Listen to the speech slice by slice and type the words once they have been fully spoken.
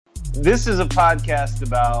This is a podcast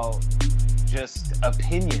about just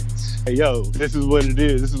opinions. Hey, yo, this is what it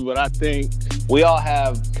is. This is what I think. We all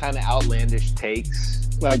have kind of outlandish takes.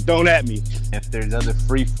 Like, don't at me. If there's other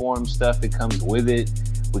free form stuff that comes with it,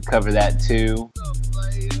 we cover that too.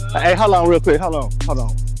 Hey, hold on real quick. Hold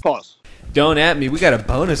on. Pause. Don't at me. We got a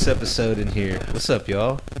bonus episode in here. What's up,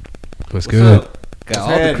 y'all? What's good? Up? Got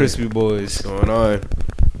all the crispy boys. What's going on?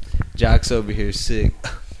 Jock's over here sick.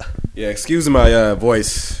 Yeah, excuse my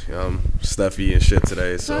voice. Stuffy and shit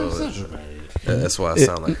today, so that's why I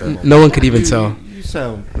sound like that. No one could even tell. You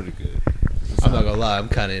sound pretty good. I'm not gonna lie, I'm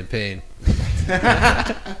kind of in pain.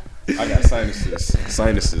 I got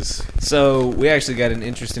sinuses. So we actually got an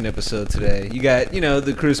interesting episode today. You got,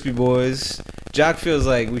 the crispy boys. Jock feels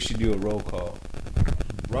like we should do a roll call.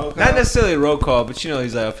 Roll call? Not necessarily a roll call, but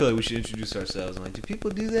he's like, I feel like we should introduce ourselves. I'm like, do people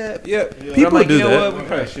do that? Yeah, But people I'm like, do you know that. what? We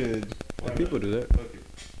probably should. People do that.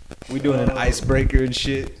 We doing an icebreaker and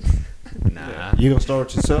shit. Nah. You gonna start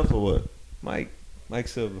with yourself or what? Mike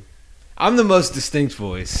Silva. I'm the most distinct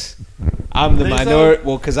voice. I'm the Think so? minority.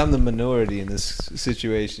 Well, because I'm the minority in this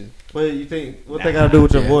situation. What you think? What they gotta do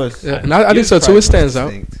with your voice? Yeah, and I think You're so too. probably It stands most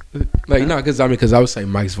out. distinct. Like, no, because I would say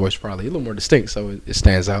Mike's voice probably a little more distinct, so it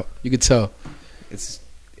stands out. You could tell.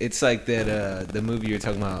 It's like that the movie you were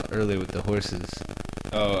talking about earlier with the horses.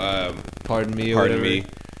 Oh, Pardon me. Or pardon whatever.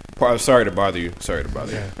 me. Sorry to bother you. It's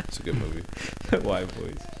a good movie. White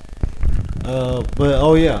boys.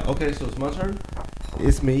 Yeah. Okay, so it's my turn.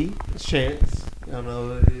 It's me. It's Chance. Y'all know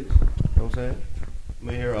what it is. You know what I'm saying? I'm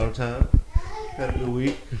in here all the time. Had a good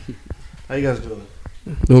week. How you guys doing?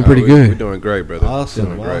 Doing pretty We're good. doing great, brother. Awesome.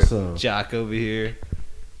 Doing great. Awesome. Jock over here.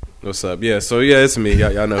 What's up? Yeah, it's me.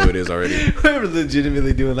 Y'all know who it is already. We're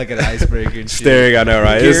legitimately doing like an icebreaker and shit. Staring, I know,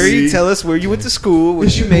 right? Gary, tell us where you went to school,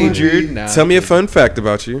 what you majored. Nah, Tell me a fun fact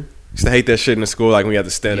about you. Used to hate that shit in the school, like when you have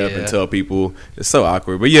to stand up Yeah. and tell people. It's so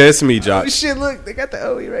awkward. But yeah, it's me, Oh Jock. shit! Look, they got the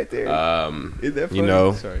OE right there. Isn't that funny? You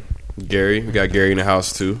know, Sorry. Gary. We got Gary in the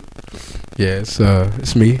house too. Yeah,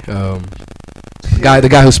 it's me. The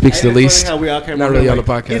guy who speaks the least. How we all came Not around really on like,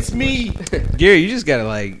 the podcast. It's me. Gary, you just gotta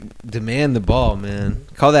like demand the ball, man.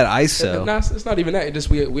 Call that ISO. No, it's not even that. It just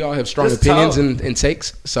we all have strong Just opinions talk. and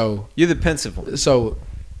takes. So You're the pensive one,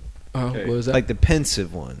 what was that? like the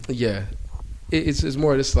pensive one. Yeah, it's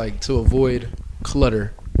more just like to avoid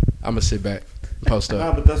clutter. I'm gonna sit back and post Nah,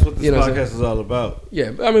 up. but that's what this You know what I'm podcast is all about.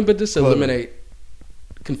 Yeah, but just eliminate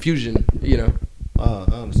confusion. I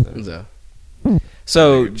understand. So.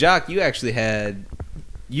 So, Jock, you actually had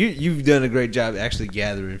you've done a great job actually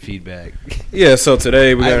gathering feedback. Yeah, so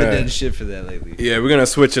today I we're haven't gonna done shit for that lately. we're gonna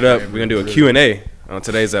switch it up. We're gonna do a Q&A on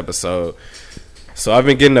today's episode. So I've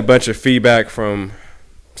been getting a bunch of feedback from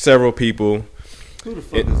several people. Who the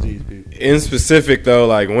fuck is these people? In specific though,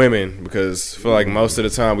 like women, because I feel like most of the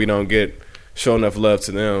time we don't show enough love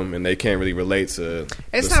to them, and they can't really relate to.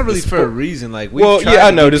 It's the- not really the for a sport. reason. Like, we've Well, tried yeah, I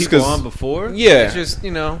to know, get just people 'cause- on before. yeah. It's just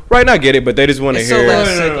Right, I get it, but they just want to It's so hear.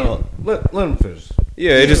 last- Let them finish.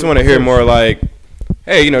 Yeah, they just want to hear more like,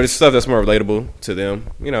 hey, this stuff that's more relatable to them,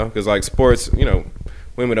 because like sports,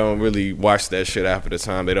 women don't really watch that shit half of the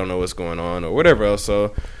time. They don't know what's going on or whatever else.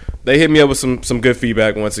 So they hit me up with some good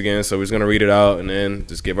feedback once again. So we're just gonna read it out and then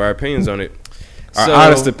just give our opinions on it, our So-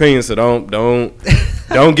 honest opinions. So don't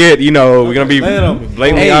get we're gonna be Lay it on me.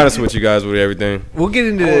 blatantly Hey. honest with you guys with everything. We'll get I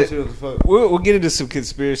into wanna see what the fuck. we'll get into some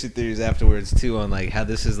conspiracy theories afterwards too on like how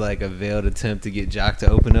this is like a veiled attempt to get Jock to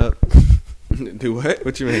open up. Do what?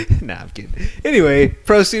 What you mean? Nah, I'm kidding. Anyway,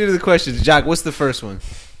 proceed to the questions. Jock, what's the first one?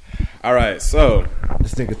 All right, so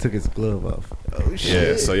This nigga took his glove off. Oh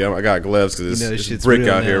yeah, so yeah, I got gloves because You know this it's shit's brick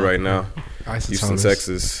real out here now. right now. Houston, Isotoners.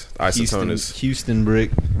 Texas, isotoners. Houston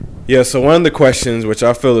brick. Yeah, so one of the questions, which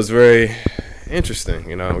I feel is very interesting,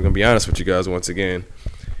 we're going to be honest with you guys once again,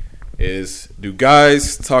 is do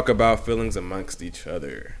guys talk about feelings amongst each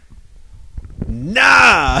other?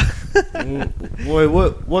 Nah. Boy,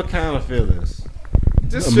 what kind of feelings?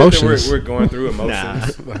 Just Emotions. shit that we're going through,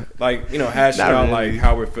 emotions. Like, hashing Not out really. like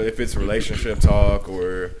how we're if it's relationship talk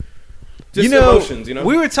or just emotions. emotions,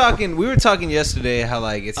 We were talking yesterday how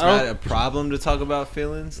like it's I don't- not a problem to talk about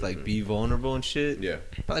feelings, like be vulnerable and shit. Yeah.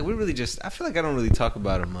 But like we really I feel like I don't really talk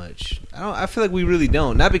about it much. I feel like we really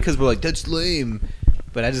don't. Not because we're like that's lame,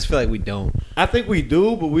 but I just feel like we don't. I think we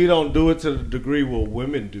do, but we don't do it to the degree what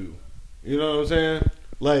women do. You know what I'm saying?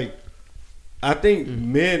 Like, I think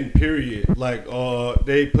men, period, like,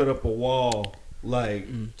 they put up a wall, like,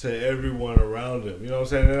 to everyone around them. You know what I'm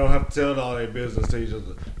saying? They don't have to tell all their business to each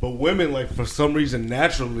other. But women, like, for some reason,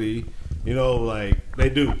 naturally, like, they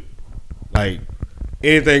do. Like,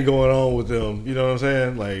 anything going on with them, you know what I'm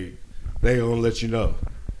saying? Like, they gonna let you know.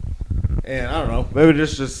 And I don't know. Maybe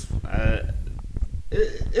this just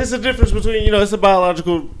it's a difference between it's a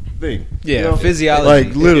biological thing. Yeah, physiology.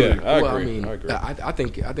 Like literally. Yeah, I Well, agree. I mean, I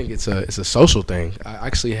agree. I think it's a social thing. I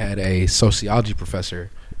actually had a sociology professor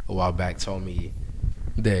a while back told me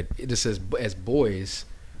that it just says as boys,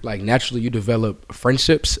 like naturally you develop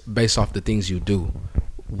friendships based off the things you do.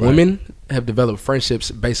 Women have developed friendships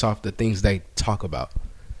based off the things they talk about.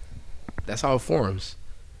 That's how it forms.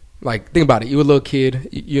 Like think about it. You're a little kid.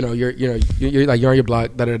 You're like you're on your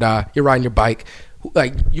block. You're riding your bike.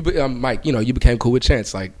 Like Mike, you became cool with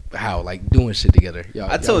Chance. Like how? Like doing shit together.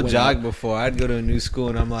 I told Jog before I'd go to a new school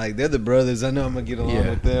and I'm like, they're the brothers. I know I'm gonna get along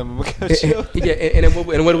with them. I'm gonna go chill. And what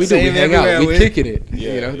do we do? We Same hang out. everywhere We with. kicking it.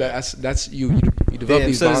 Yeah, That's you develop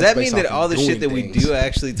these So does bonds that based mean that off all of the shit doing that we things. do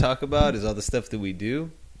actually talk about is all the stuff that we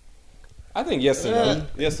do? I think yes and no.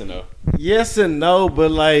 Yes and no. Yes and no,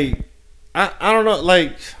 but like I don't know,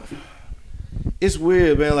 like it's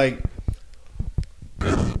weird, man. Like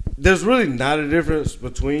there's really not a difference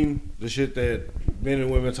between the shit that men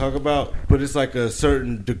and women talk about, but it's like a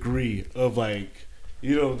certain degree of like,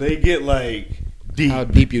 they get like deep. How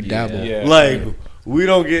deep you dabble. Yeah. Like we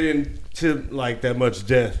don't get into like that much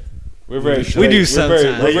death. We're very. We straight. do We're sometimes.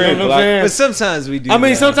 very, we're Like, you very know what I'm black. saying? But sometimes we do. I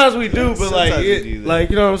mean, that. sometimes we do, but like, Sometimes we do that. like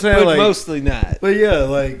you know what I'm saying? But Like mostly not. But yeah,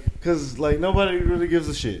 like, cause like nobody really gives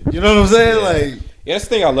a shit. You know what I'm saying? Like, Yeah, that's the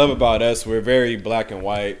thing I love about us. We're very black and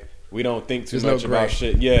white. We don't think too There's no much about gray.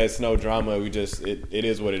 shit. Yeah, it's no drama. We just it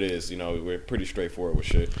is what it is. We're pretty straightforward with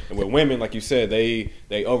shit. And with women, like you said, they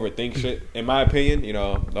overthink shit. In my opinion,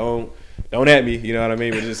 don't at me. You know what I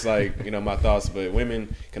mean? But just like my thoughts. But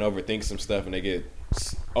women can overthink some stuff and they get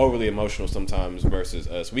overly emotional sometimes versus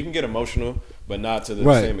us. We can get emotional, but not to the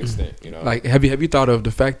Right. same extent. Like, have you thought of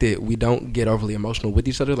the fact that we don't get overly emotional with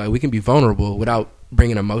each other? Like, we can be vulnerable without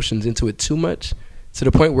bringing emotions into it too much, to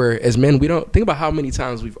the point where, as men, we don't think about how many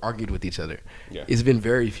times we've argued with each other. Yeah. It's been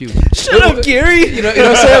very few. Shut up, Gary. You know what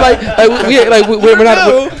I'm saying?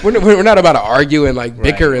 We're not about to argue and like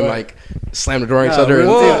bicker and like slam the door on each other.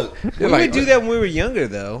 Well, and, we like, would do that when we were younger,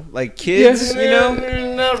 though. Like kids,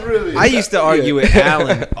 not really. I used to argue with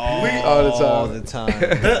Alan all the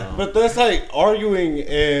time. But that's like arguing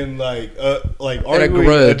and like a arguing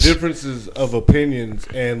grudge. differences of opinions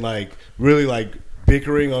and like really like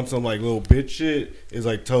bickering on some like little bitch shit is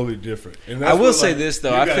like totally different. And that's I will what, say like, this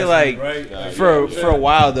though, you I guys feel do, like right? for a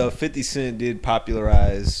while though, 50 Cent did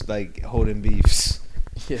popularize like holding beefs.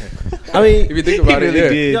 yeah. I mean, If you think about He it,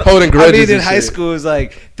 really yeah. did. Holding I grudges mean, in and high shit. school, it was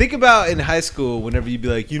like, think about in high school, whenever you'd be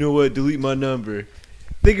like, you know what, delete my number.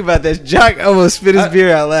 Think about that. Jock almost spit his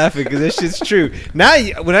beer out laughing because that shit's true. Now,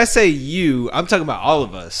 when I say you, I'm talking about all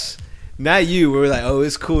of us. Not you. We're like, oh,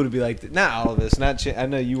 it's cool to be like that. Not all of us. I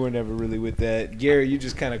know you were never really with that. Gary, you're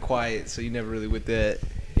just kind of quiet, so you never really with that.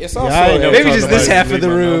 It's I also ain't never Maybe talked just about this it, half of delete the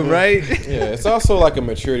my room, number. right? yeah, it's also like a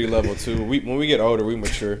maturity level too. When we get older, we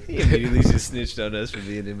mature. He immediately just snitched on us for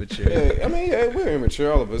being immature. Yeah, I mean, yeah, we're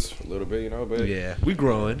immature, all of us, a little bit, but Yeah, we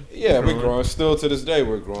growing. yeah, we're growing. Still to this day,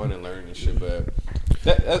 we're growing and learning and shit. But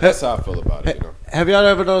that's how I feel about it. Have y'all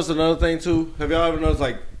ever noticed another thing too? Have y'all ever noticed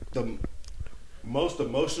like the most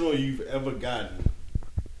emotional you've ever gotten?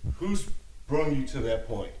 Who's brung you to that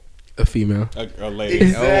point? A female. A lady.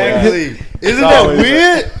 Exactly. Oh, Isn't that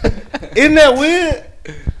weird? Isn't that weird?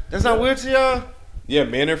 That's not weird to y'all? Yeah,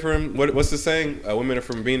 men are from what's the saying? Women are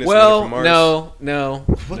from Venus. men are Well, from Mars. no.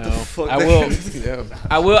 What the fuck? I will. Yeah.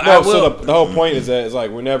 I will. No, so the whole point is that it's like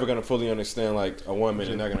we're never gonna fully understand like a woman,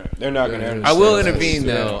 and they're not gonna. Understand I will us. intervene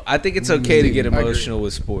though. I think it's okay to get emotional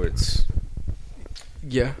with sports.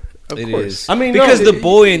 Yeah. Of It course. is. I mean, because no, the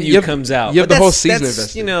boy in you have- comes out. you have But the whole that's- season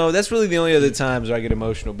that's, invested. that's really the only other times where I get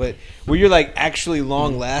emotional. But where you're like actually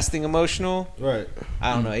long lasting emotional, Right.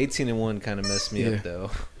 I don't know. 18-1 kind of messed me Yeah. up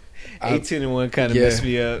though. I- 18-1 kind of yeah. messed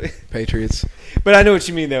me up. Patriots. But I know what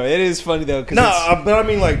you mean though. It is funny though. Cause it's- But I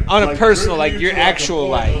mean, like On a like, personal, bringing like, you your to, the actual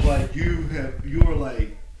point life. of, like you were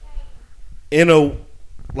like in a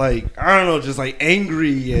like I don't know, just like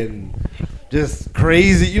angry and just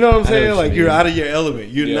crazy. You know what I'm I know saying? what Like you you're mean. out of your element.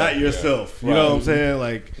 You're Yeah, not yeah. yourself. You Right. know what I'm saying?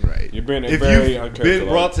 Like right. You've been if very you've been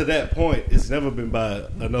brought to that point, it's never been by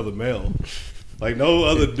another male. Like no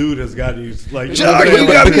other dude has gotten you. Like you know what I'm saying?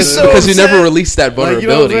 Like, because you never released that Like, you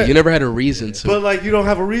know what I'm vulnerability. saying? You never had a reason to. But like you don't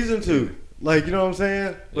have a reason to. Like you know what I'm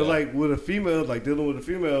saying? But like with a female, like dealing with a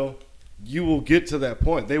female, you will get to that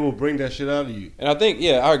point. They will bring that shit out of you. And I think,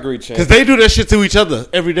 yeah, I agree, Chance. Because they do that shit to each other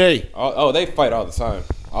every day. Oh, they fight all the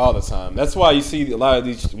time. That's why you see a lot of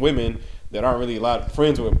these women that aren't really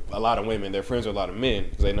friends with a lot of women. They're friends with a lot of men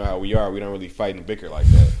because they know how we are. We don't really fight and bicker like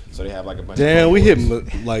that. So they have like a bunch. Damn, of we homeboys.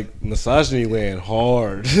 hit like misogyny land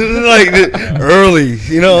hard, like early.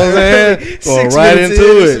 You know what I'm saying? Going 6 right minutes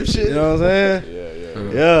into in or it. some shit. You know what I'm saying?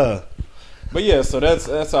 Yeah. Yeah. But yeah, so that's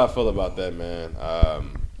how I feel about that, man.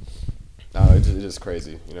 No, it's just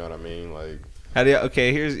crazy. You know what I mean? Like, How do you,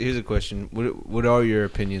 okay, here's a question. What are your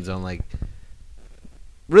opinions on, like,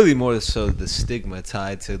 really more so the stigma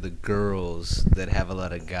tied to the girls that have a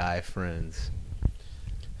lot of guy friends?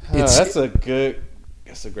 that's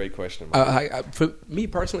a great question. For me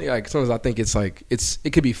personally, like sometimes I think it's like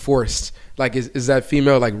it could be forced. Like, is that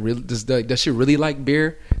female like really does she really like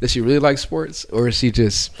beer? Does she really like sports, or is she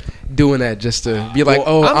just doing that just to be like,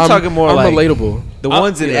 I'm talking more I'm like relatable. The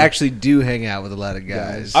ones that actually do hang out with a lot of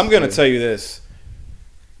guys. I'm gonna tell you this.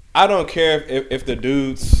 I don't care if the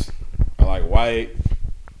dudes are like white,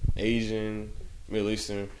 Asian, Middle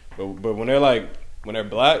Eastern, but when they're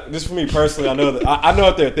black, this for me personally, I know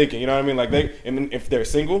what they're thinking. You know what I mean? Like if they're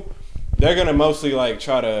single, they're gonna mostly like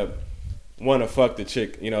try to want to fuck the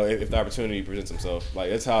chick. You know, if the opportunity presents itself. Like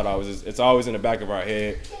that's how it always is. It's always in the back of our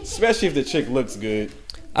head, especially if the chick looks good.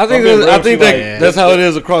 I think that's how it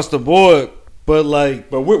is across the board. But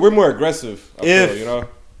we're more aggressive. I feel, you know.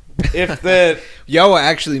 If that y'all will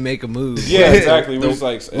actually make a move. Yeah, exactly. We're just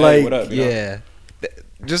like, hey, what up? You know?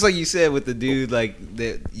 Just like you said with the dude, like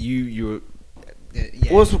that you were.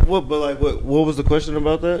 Yeah. What was the question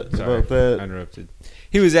about that? Sorry, about that? I interrupted.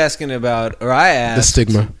 He was asking about, or I asked, The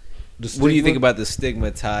stigma. What do you think about the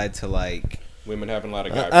stigma tied to like women having a lot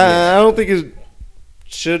of guy friends? I don't think it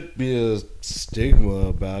should be a stigma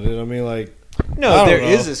about it. I mean, like, no, there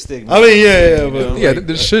is a stigma. I mean, but Yeah,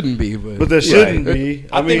 there shouldn't be, but there shouldn't be.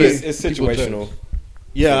 I mean, it's situational.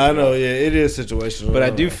 Yeah, I know. Yeah, it is situational. But I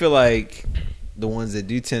do feel like the ones that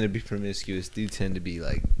do tend to be promiscuous do tend to be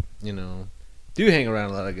like, you know, do hang around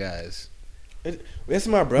a lot of guys. That's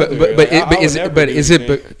my brother.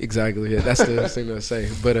 Exactly? Yeah, that's the thing to say.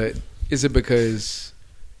 But is it because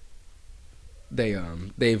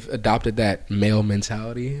they've adopted that male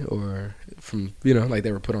mentality, or from like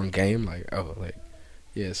they were put on game, like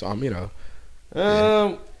so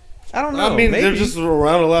I'm I don't know. I mean, maybe. they're just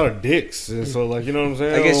around a lot of dicks, and so like you know what I'm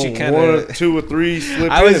saying. I guess you kinda- 1 or 2 or 3 slip.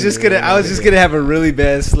 I was just gonna have a really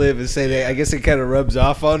bad slip and say that I guess it kind of rubs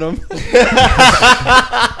off on them.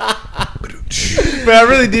 But I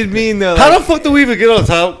really did mean though. How the fuck do we even get on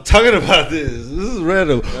talking about this? This is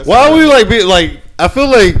random. Why are we like being like? I feel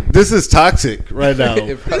like this is toxic right now.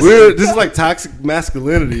 This is like toxic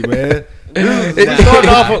masculinity, man. We're starting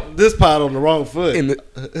off this pod on the wrong foot.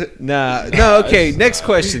 No. Okay, next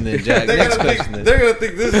question then, Jack. They're gonna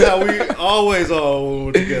think this is how we always are when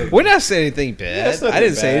we're together. We're not saying anything bad. I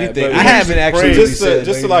didn't say anything. but I haven't actually said.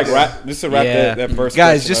 just to wrap that first.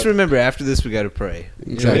 Guys, question just up. remember after this we got to pray.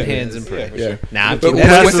 Exactly. Join hands and pray. for sure. Nah, I'm But kidding.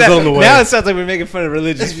 Wes is on the way. Now it sounds like we're making fun of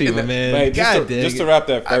religious people, man. Hey, God dang just it. to wrap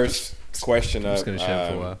that first question I'm up. just gonna shut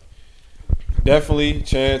for a while. Definitely,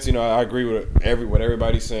 Chance. You know, I agree with what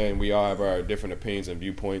everybody's saying. We all have our different opinions and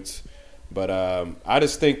viewpoints, but I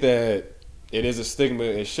just think that it is a stigma.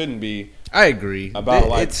 It shouldn't be. I agree About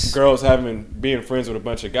girls being friends with a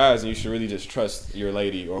bunch of guys, and you should really just trust your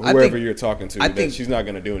lady or whoever you're talking to. I that think she's not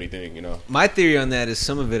going to do anything. You know. My theory on that is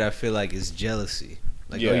some of it I feel like is jealousy.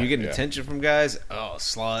 Like, Yeah, you're getting yeah. attention from guys. Oh,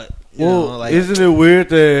 slut. Isn't it weird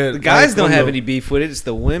that the guys like, don't have any beef with it? It's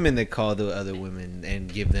the women that call the other women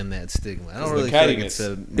and give them that stigma. I don't It's really the feel like cattiness. it's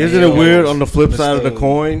a. Isn't it weird on the flip side of the mistake.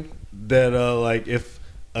 coin that like if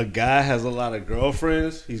a guy has a lot of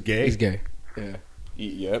girlfriends, he's gay? he's gay. Yeah.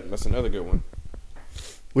 Yep, that's another good one.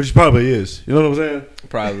 Which he probably is. You know what I'm saying?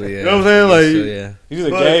 Probably, yeah. You know what I'm saying? Like, So, yeah. He's either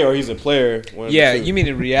But- gay or he's a player. One of the Yeah, two. you mean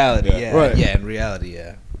in reality? Yeah. Yeah, Right. Yeah, in reality,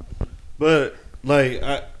 yeah. But like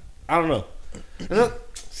I don't know.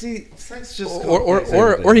 See, sex just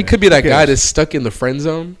Or he could be that guy that's stuck in the friend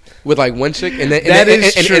zone with like one chick, and then That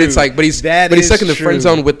is and true. it's like, but he's stuck in the friend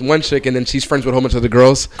zone with one chick, and then she's friends with a whole bunch of other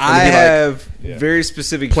girls. And I then he, like, have Yeah. very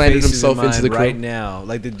specific planted faces himself in mind into the crew. right now.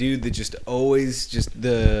 Like the dude that just always just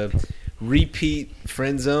the repeat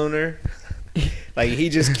friend zoner. Like he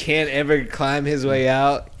just can't ever climb his way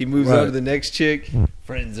out. He moves on to the next chick.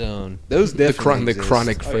 Friend zone. Those definitely the exist.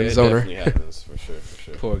 chronic Oh, yeah, friend it zoner. definitely happens for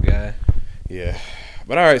sure. Poor guy. Yeah,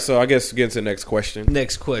 but all right. So I guess get to the next question.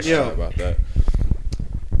 Next question. Sorry about that.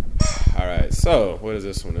 All right. So what is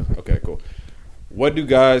this one? Okay, cool. What do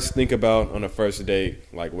guys think about on a first date?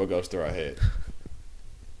 Like what goes through our head?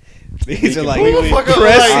 These are like Who the fuck are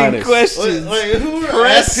pressing honest? questions. Like who are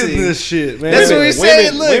Pressing. asking this shit, man? That's what we're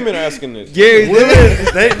saying. Look, Women are asking this. Gary,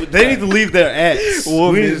 Women, they need to leave their acts.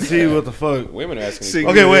 Woman. We need to see what the fuck. Women are asking. Sing-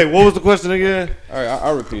 This. Okay, wait. What was the question again? All right,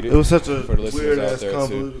 I'll repeat it. It was such a For the listeners weird out ass there, too.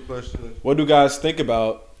 convoluted question. What do guys think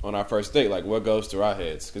about on our first date? Like, what goes through our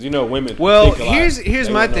heads? Because women. Well, think a lot. here's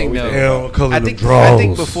They my wanna know thing what we though. think. I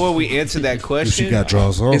think before we answer that question,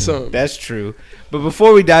 draws on. It's that's true. But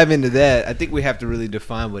before we dive into that, I think we have to really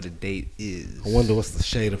define what a date is. I wonder what's the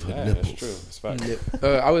shade of her Yeah, nipples. that's true. That's fact.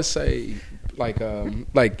 I would say like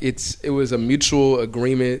it was a mutual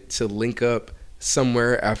agreement to link up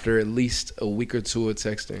somewhere after at least a week or two of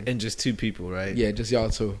texting. And just two people, right? Yeah, just y'all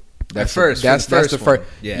two. That's the That's the first one. first.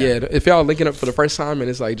 Yeah. Yeah, if y'all linking up for the first time and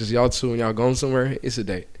it's like just y'all two and y'all going somewhere, it's a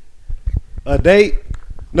date. A date?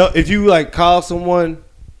 No, if you like call someone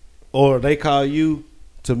or they call you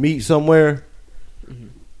to meet somewhere,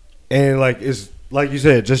 and like it's like you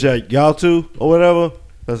said, just y'all two or whatever,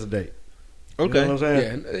 that's a date. Okay. You know what I'm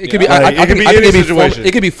saying? Yeah, it could be. Like, I it could be think any it'd be situation.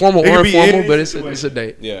 it could be formal It or could be informal, any but it's situation. a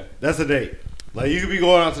date. Yeah. That's a date. Like you could be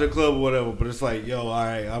going out to the club or whatever, but it's like, yo, all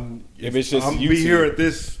right, If it's just I'm you be two. here at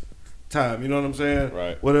this time. You know what I'm saying?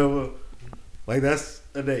 Right. Whatever. Like that's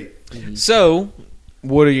a date. So,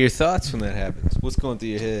 what are your thoughts when that happens? What's going through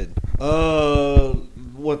your head?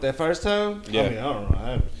 What that first time? Yeah. I mean, I don't know. I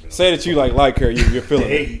haven't been Say that you like her, you're feeling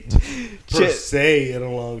it. date per Shit. se in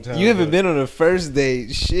a long time. You haven't but- been on a first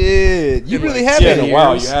date. Shit. You In really like haven't. Yeah, in a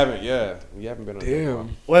while years. you haven't. Yeah, you haven't been on. a date in a while.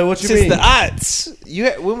 Damn. Wait, what you Since mean? the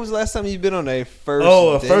aughts. When was the last time you've been on a first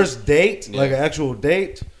a date? first date? Yeah. Like an actual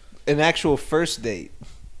date? An actual first date.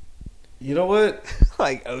 You know what?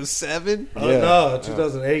 Like 07? Yeah. No,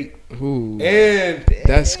 2008. Ooh, And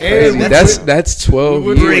that's And crazy. we That's 12 we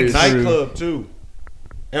went to a years. nightclub too.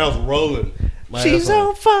 And I was rolling. my She's ass off.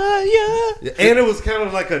 on fire. And it was kind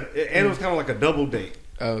of like a double date.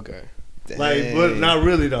 Okay. Like, but not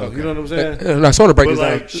really though. You know what I'm saying? No, I just want to break But this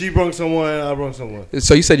like, down. she brung someone, I brung someone.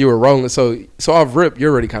 So you said you were rolling. So off rip,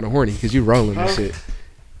 you're already kind of horny because you rolling and Huh? shit.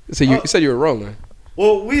 So you said you were rolling.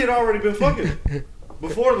 Well, we had already been fucking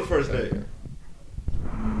before the first date.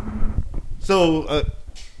 So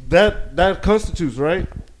that constitutes, right?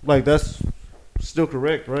 Like that's still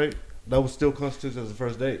correct, right? That was still constitutes as a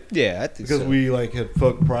first date Yeah, I think because so. we like had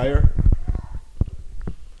fucked prior,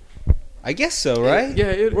 I guess so, right? Yeah,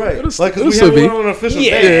 right? It'll, Like it'll because we still had be. one on an official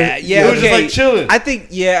Yeah, date. yeah, It was okay. just like chilling. I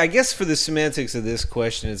think, I guess for the semantics of this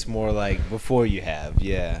question, it's more like before you have,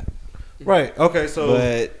 yeah. Right. Okay.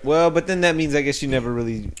 So, But then that means I guess you never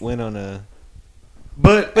really went on a.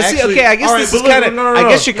 but But see, actually- okay, I guess all right, this but is look, kind of. no, I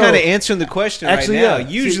guess you're no. kind of answering the question Actually, right now. yeah.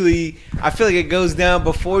 See- Usually, I feel like it goes down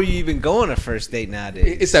before you even go on a first date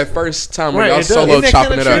nowadays. It's that first time where Right, y'all it does. solo Isn't that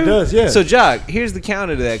chopping kinda it up. It does, yeah. So, Jock, here's the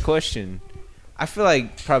counter to that question. I feel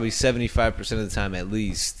like probably 75% of the time, at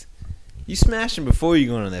least, you smashing before you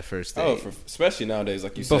going on that first date. Oh, especially nowadays,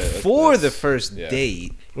 like you said. Before the that's- first yeah.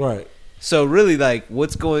 date. right. So really, like,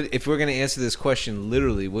 what's going? If we're gonna answer this question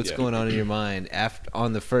literally, what's Yeah. going on in your mind after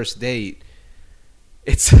on the first date?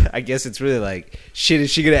 It's, I guess, it's really like, shit. Is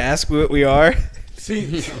she gonna ask what we are?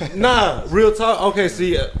 See, nah, real talk. Okay,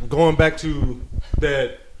 see, going back to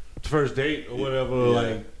that first date or whatever,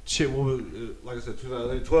 like shit. What was, like I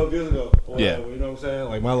said, 12 years ago. Or Yeah. whatever, you know what I'm saying?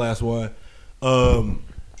 Like my last one.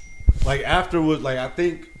 Like afterwards, like I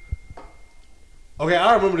think. Okay,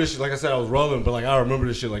 I remember this shit. Like I said, I was rolling, but like I remember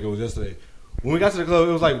this shit like it was yesterday. When we got to the club,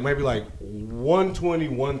 it was like maybe like 1:20,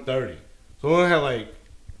 1:30. So we only had like,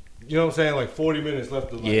 you know what I'm saying, like 40 minutes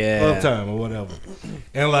left of like club time or whatever.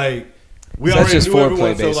 And like we So that's already just knew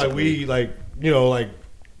foreplay, everyone, so like basically. we like like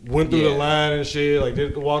went through the Yeah. line and shit, like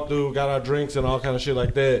did the walkthrough, got our drinks and all kind of shit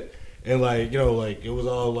like that. And like like it was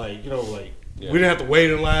all like like we didn't have to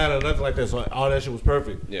wait in line or nothing like that. So like, all that shit was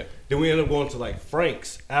perfect. Yeah. Then we ended up going to like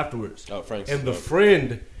Frank's afterwards. Oh, Frank's. And the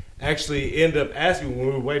friend actually ended up asking when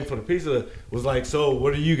we were waiting for the pizza, was like, so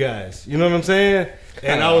what are you guys? You know what I'm saying?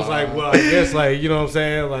 And I was like, well, I guess like, you know what I'm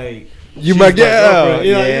saying? Like, You she's my girlfriend. girl.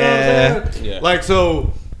 You know what Yeah. I'm saying? Yeah. Like,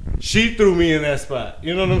 so she threw me in that spot.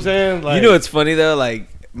 You know what I'm saying? Like, You know what's funny though? Like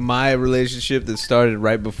my relationship that started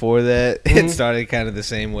right before that, Mhm. it started kind of the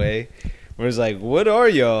same way. Where it's like, what are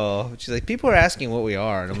y'all? She's like, people are asking what we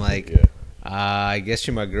are, and I'm like, Yeah. I guess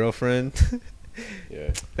you're my girlfriend. Yeah.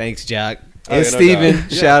 Thanks, Jock. Oh, And yeah, no Steven,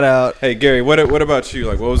 doubt. Yeah. shout out. Hey Gary, what about you?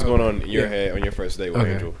 Like, what was going on in your head on your first date with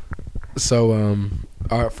Okay. Angel? So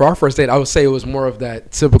for our first date, I would say it was more of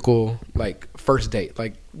that typical like first date.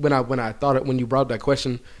 Like when I thought it, when you brought up that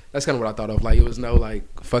question, that's kind of what I thought of. Like it was no like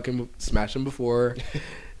fucking smashing before,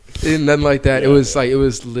 and nothing like that. Yeah, it was yeah. like it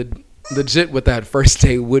was legit what that first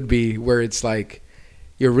date would be, where it's like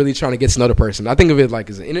you're really trying to get to know the person. I think of it like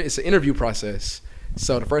it's an interview process.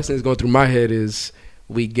 So the first thing that's going through my head is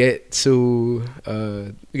we get to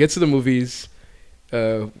the movies.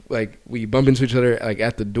 Like we bump into each other like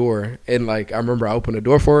at the door, and like I remember I opened the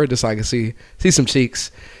door for her just so I could see some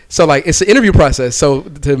cheeks. So like it's an interview process. So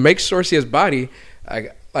to make sure she has body,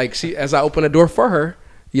 like she as I open the door for her,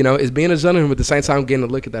 You know, it's being a gentleman, but at the same time getting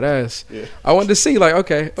to look at that ass. Yeah. I wanted to see, like,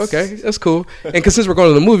 okay, that's cool. And because since we're going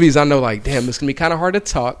to the movies, I know, like, damn, it's gonna be kind of hard to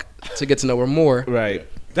talk to get to know her more. Right.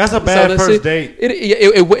 That's a bad first date.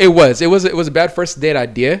 It was a bad first date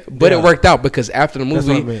idea, but it worked out because after the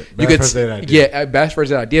movie, you could bad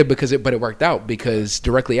first date idea but it worked out because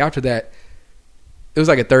directly after that, it was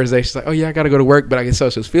like a Thursday. She's like, "Oh yeah, I gotta go to work," but I can tell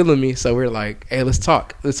she was feeling me, so we are like, "Hey, let's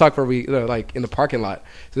talk where we like in the parking lot."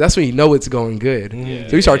 So that's when you know it's going good. Yeah,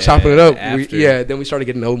 so we started chopping it up. Then we started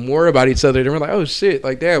getting to know more about each other. Then we're like, "Oh shit,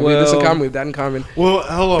 like damn, we have this in common, we have that in common." Well,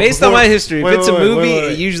 hold on. Based on my history, if it's a movie,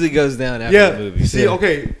 it usually goes down after the movie. See,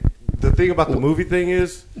 okay, the thing about the movie thing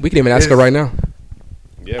is, we can even ask her right now.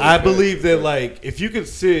 Yeah, I believe that like if you could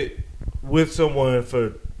sit with someone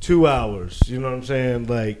for 2 hours, you know what I'm saying,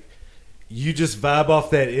 like. You just vibe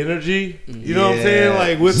off that energy. You know what I'm saying?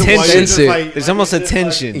 Like with the tension. Like, there's almost a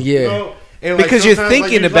tension. Yeah. You know? And like because you're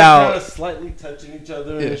thinking about like slightly touching each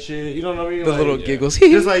other and shit. You know what I mean? The like, little giggles.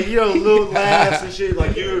 Just like, little laughs and shit.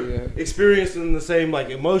 Like you're experiencing the same like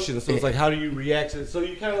emotions. So it's like, how do you react to it? So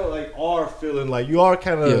you kind of like are feeling like you are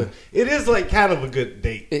kind of. It is like kind of a good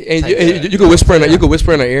date. And you can whisper in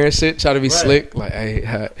her ear and shit. Try to be slick. Like,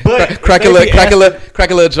 hey, but crack a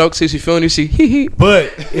little joke. See if she feeling you. See, hee. But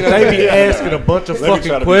if they be asking a bunch of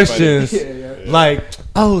fucking questions, like.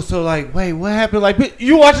 Oh, so like, wait, what happened? Like,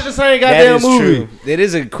 you watching the same goddamn movie? True. It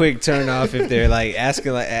is a quick turn off if they're like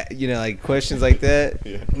asking like like questions like that.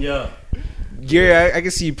 Yeah. Gary, I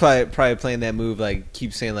can see you probably playing that move. Like,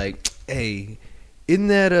 keep saying like, "Hey, isn't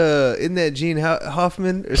that Gene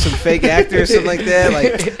Hoffman or some fake actor or something like that?"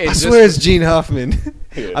 Like, I swear it's Gene Hoffman.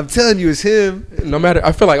 I'm telling you, it's him. No matter,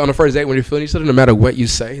 I feel like on the first date when you're feeling each other, no matter what you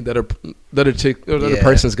say, that a chick or the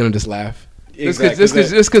person's gonna just laugh. Exactly.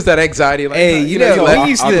 Just because that anxiety. Like, hey, we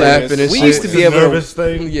used to be able nervous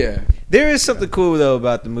thing. Yeah. There is something cool though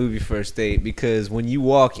about the movie First Date because when you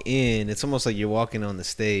walk in, it's almost like you're walking on the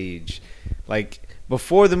stage. Like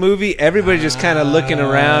before the movie, everybody just kind of looking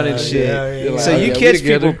around and shit. So you catch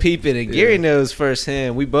people peeping, and Gary knows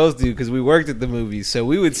firsthand. We both do because we worked at the movies, so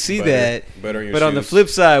we would see that. But on the flip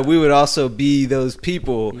side, we would also be those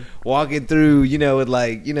people walking through, with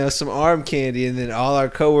like some arm candy, and then all our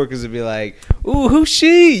coworkers would be like, "Ooh, who's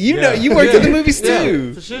she? You know, you worked at the movies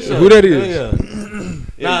too. Who that is?"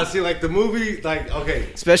 Nah, see, like the movie, like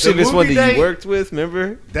okay, especially if it's one that you worked with.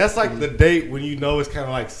 Remember, that's like the date when it's kind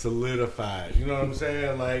of like solidified. You know what I'm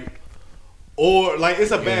saying? Like, or like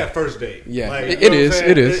it's a bad first date. Yeah, like, it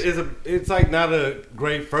is. It's like not a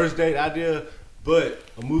great first date idea, but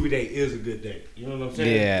a movie date is a good date. You know what I'm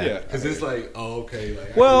saying? Yeah, because it's like, oh, okay.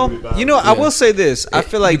 Like, I will say this. I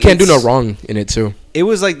feel like you can't do no wrong in it too. It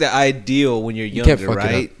was like the ideal when you're younger,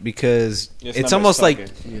 right? Because it's almost like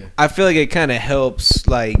I feel like it kind of helps,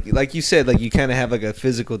 like you said, like you kind of have like a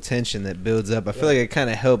physical tension that builds up. I feel like it kind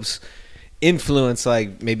of helps influence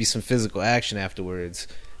like maybe some physical action afterwards.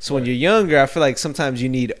 So when you're younger, I feel like sometimes you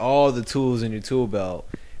need all the tools in your tool belt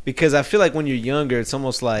because I feel like when you're younger, it's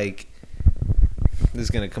almost like. This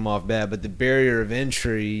is gonna come off bad, but the barrier of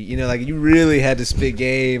entry, like you really had to spit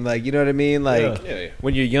game, like you know what I mean. Like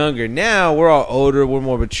when you're younger, now we're all older, we're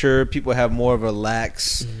more mature. People have more of a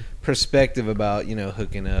lax perspective about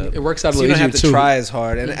hooking up. It works out a so little you don't have easier to try as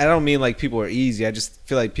hard, and I don't mean like people are easy. I just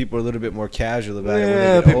feel like people are a little bit more casual about it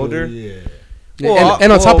when they get older. Yeah.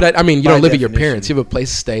 And on top of that, I mean, you don't live with your parents. You have a place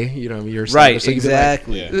to stay. You're right. So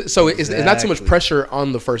exactly. So it's not so much pressure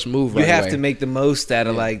on the first move. You have to make the most out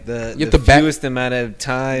of like the fewest amount of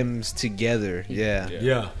times together.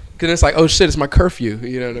 Yeah. Because it's like, oh shit, it's my curfew.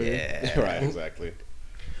 You know what I mean? Yeah. Right. Exactly.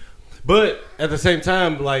 But at the same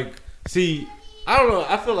time, like, see, I don't know.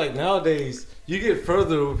 I feel like nowadays you get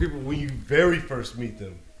further with people when you very first meet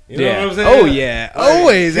them. You know what I'm saying? Oh yeah, like,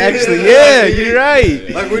 always actually. Yeah, you're right.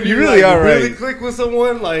 Like when you really are right. Really click with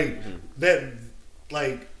someone like that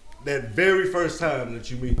very first time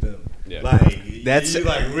that you meet them. Yeah. Like that's you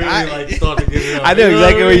like really start to get it up. I know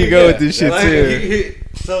exactly where you go with this shit too.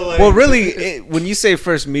 So like, well, really, when you say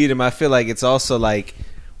first meet them, I feel like it's also like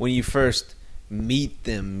when you first meet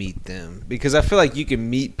them, because I feel like you can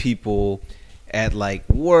meet people at like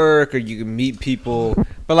work or you can meet people,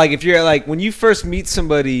 but like if you're like when you first meet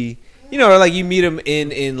somebody, or like you meet them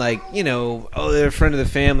in like they're a friend of the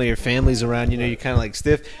family or family's around, you're kind of like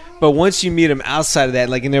stiff. But once you meet them outside of that,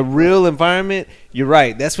 like in their real environment, you're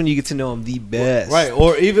right. That's when you get to know them the best. Right.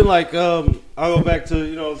 Or even like I'll go back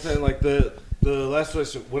to what I'm saying, like the last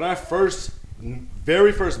relationship when I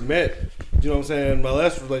very first met, what I'm saying, my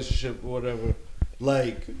last relationship or whatever.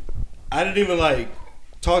 Like I didn't even like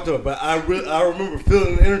talk to her, but I remember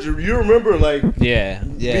feeling the energy. You remember like Yeah.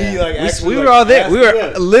 me like actually we were like, all there. We were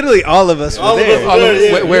asking- literally all of us were all of us there. were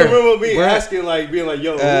there. Yeah. Where? You remember me Where? asking like being like,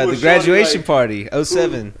 "Yo, who The was graduation shorty, party,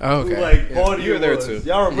 07. Oh, Who okay. like Yeah. party You were there was? too.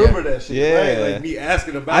 Y'all remember that shit, Yeah. right? Like me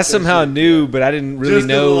asking about. I that somehow shit. knew, but I didn't really Just 'cause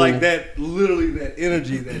know. of, like that, literally that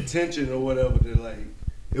energy, that tension or whatever. That like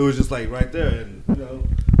it was just like right there, and you know,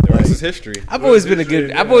 The rest like, is history. I've always been a history, good.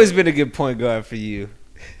 yeah. I've always been a good point guard for you.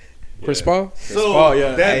 Chris Paul? So Paul,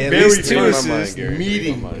 yeah. that Hey, at very least two first assists.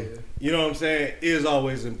 meeting, you know what I'm saying, is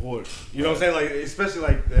always important. You know what I'm saying, like especially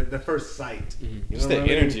like the first sight. You Just know the what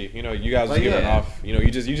I mean? energy, you know, you guys Like, are giving yeah. off. You know, you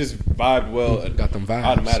just vibed well, Got them vibes.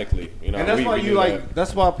 automatically. You know, And that's we why you knew like. that.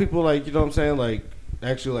 That's why people like. You know what I'm saying, like.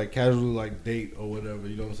 Actually, like casually, like date or whatever.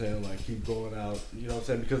 You know what I'm saying? Like keep going out. You know what I'm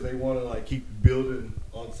saying? Because they want to like keep building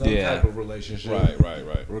on some Yeah. type of relationship.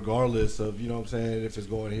 Right. Regardless of, you know what I'm saying, if it's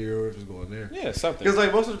going here or if it's going there. Yeah, something. Because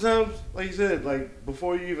like most of the times, like you said, like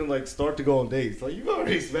before you even like start to go on dates, like you've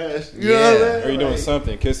already smashed. You know what I'm Yeah. saying? Or you doing Like,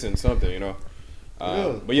 something, kissing something, you know.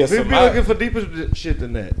 yeah. But yeah, so People be my, looking for deeper shit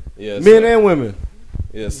than that. yeah, Men so, and women.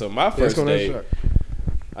 yeah, so my Let's first go next date, shot.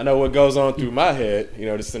 I know what goes on through my head, you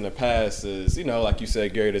know, just in the past is, you know, like you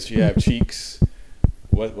said, Gary, does she have cheeks?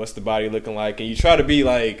 What's the body looking like? And you try to be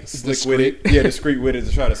like slick with it, yeah, discreet with it,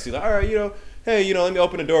 to try to see like, all right, you know, hey, you know, let me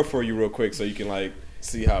open the door for you real quick so you can like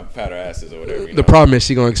see how fat her ass is or whatever. You The know? problem is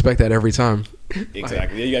she gonna expect that every time.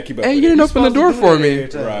 Exactly. Yeah, you gotta keep up. Hey, with you it. didn't open the door for me.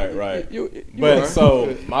 Right. You But are.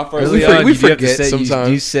 so my first We date, forget- we you have to forget set- sometimes.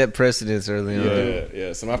 You set precedents early on.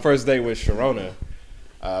 yeah. So my first date with Sharona,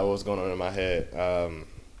 what was going on in my head?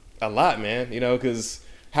 A lot, man. You know, because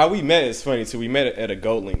how we met is funny too. We met at a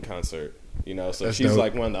Gold Link concert. You know, so That's she's dope.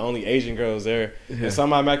 like one of the only Asian girls there, Yeah. and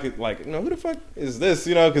some I'm like, you know, who the fuck is this?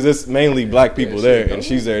 You know, because it's mainly black people Yeah, there, she- and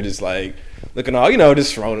she's there just like looking all, you know,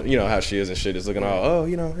 just Sharona, you know how she is and shit, just looking all, oh,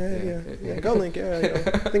 you know, hey, yeah, Gold Link, yeah, you know, I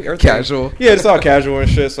think everything- Casual. yeah, it's all casual and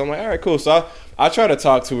shit. So I'm like, all right, cool. So I try to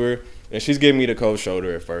talk to her, and she's giving me the cold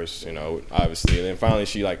shoulder at first, you know, obviously. And then finally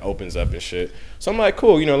she, like, opens up and shit. So I'm like,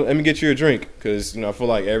 cool, you know, let me get you a drink. Because, you know, I feel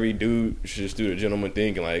like every dude should just do the gentleman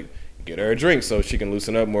thing and, like, get her a drink so she can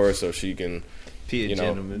loosen up more, so she can, Be a you know,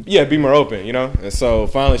 gentleman. yeah, be more open, you know. And so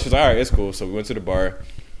finally she's like, all right, it's cool. So we went to the bar,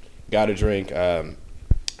 got a drink.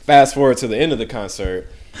 Fast forward to the end of the concert,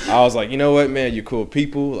 I was like, you know what, man, you cool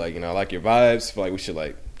people. Like, you know, I like your vibes. Feel like we should,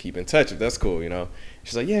 like, keep in touch if that's cool, you know.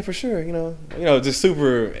 She's like, yeah, for sure, you know, just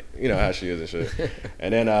super, you know, how she is and shit.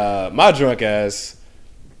 And then my drunk ass,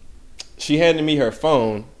 she handed me her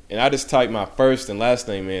phone, and I just typed my first and last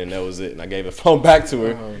name in, and that was it. And I gave the phone back to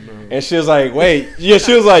her. Oh, no. And she was like, wait. Yeah,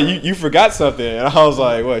 she was like, you forgot something. And I was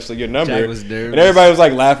like, what? She's like, your number. Jack was nervous. And everybody was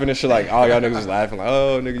like laughing and shit, like, all y'all niggas was laughing, like,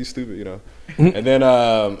 oh, nigga, you stupid, you know. And then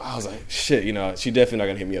I was like, shit, you know, she definitely not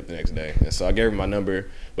going to hit me up the next day. And so I gave her my number.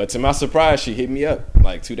 But to my surprise, she hit me up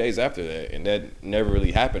like 2 days after that. And that never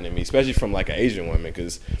really happened to me, especially from like an Asian woman.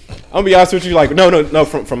 Because I'm going to be honest with you, like, no,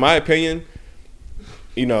 from my opinion,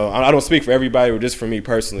 you know, I don't speak for everybody, but just for me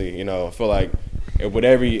personally, you know, I feel like with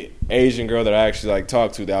every Asian girl that I actually like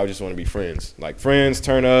talk to, that I just want to be friends. Like friends,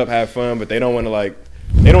 turn up, have fun, but they don't want to like,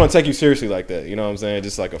 they don't want to take you seriously like that. You know what I'm saying?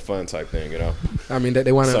 Just like a fun type thing, you know? I mean,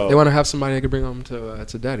 they want to So- they want to have somebody that can bring them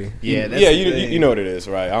to daddy. Yeah, that's yeah, the you thing. know what it is,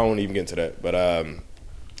 right? I don't even get into that. But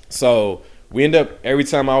so we end up, every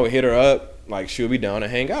time I would hit her up, like she would be down to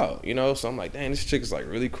hang out, you know? So I'm like, dang, this chick is like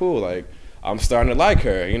really cool. Like I'm starting to like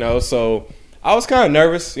her, you know? So I was kind of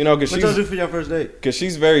nervous, you know, because What y'all do for your first date?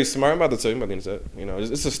 she's very smart. I'm about to tell you about the internet. You know,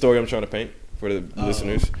 it's a story I'm trying to paint for the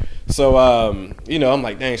listeners. So, you know, I'm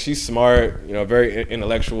like, dang, she's smart, you know, very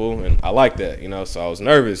intellectual, and I like that, you know, so I was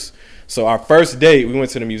nervous. So our first date, we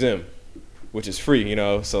went to the museum, which is free, you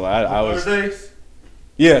know, so I was... Thursdays?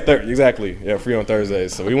 Yeah, exactly. Yeah, free on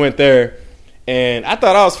Thursdays. So we went there, and I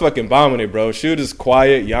thought I was fucking bombing it, bro. She was just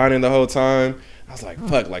quiet, yawning the whole time. I was like,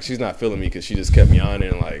 fuck, like, she's not feeling me because she just kept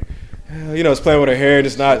yawning, like... You know, it's playing with her hair,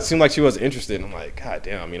 just not seemed like she wasn't interested. And I'm like, God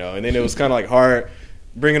damn, you know. And then it was kind of like hard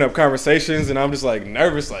bringing up conversations, and I'm just like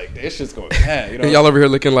nervous, like this shit's going bad, you know. And y'all over here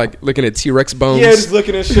looking at T-Rex bones. Yeah, just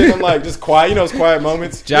looking at shit. I'm like, just quiet, you know, it's quiet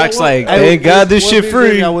moments. Jock's What- like, hey, thank God this what shit museum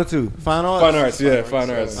free. y'all went to? Fine arts? Fine arts, yeah, fine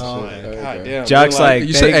arts. Oh, Shit. okay. God damn. Jock's Then, like,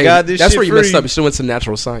 you thank should, God this that's shit where you free. messed up. You should have went to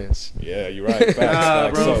natural science. yeah, you're right. Facts,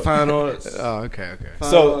 facts. bro, So- fine arts. Oh, okay.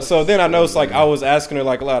 So then I noticed like I was asking her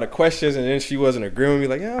like a lot of questions, and then she wasn't agreeing with me.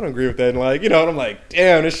 Like, yeah, I don't agree with that. And like, you know, and I'm like,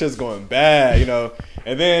 damn, this shit's going bad, you know.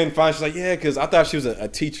 And then finally she's like, yeah, because I thought she was a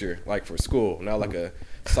teacher, like for school, not like a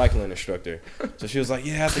cycling instructor. So she was like,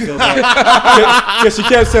 yeah, I have to go back. Because she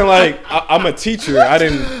kept saying like, I'm a teacher. I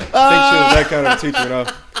didn't think she was that kind of a teacher, you know.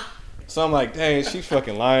 So I'm like, dang, she's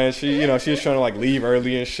fucking lying. She, you know, she was trying to like leave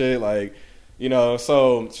early and shit, like. You know,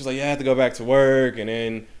 so she's like, yeah, I have to go back to work. And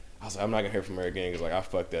then I was like, I'm not going to hear from her again because, like, I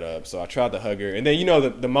fucked it up. So I tried to hug her. And then, you know,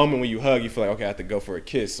 the moment when you hug, you feel like, okay, I have to go for a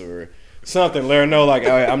kiss or something. Let her know, like, you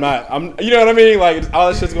know what I mean? Like,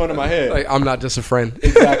 all that shit's going to my head. Like, I'm not just a friend.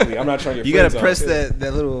 Exactly. I'm not trying to get You got friends to off. press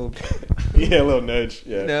that little, Yeah, a little nudge.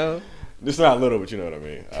 Yeah. no. It's not little, but you know what I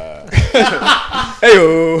mean.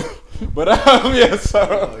 Hey-o. But, yeah,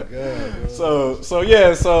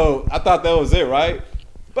 so I thought that was it, right?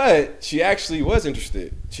 But she actually was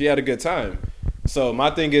interested. She had a good time. So my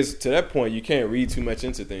thing is, to that point, you can't read too much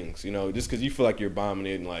into things. You know, just because you feel like you're bombing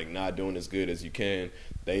it and like not doing as good as you can,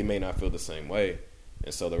 they may not feel the same way,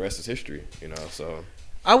 and so the rest is history. You know, so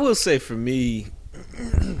I will say for me,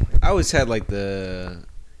 I always had like the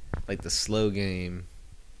slow game,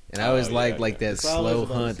 and I always liked like that It's always slow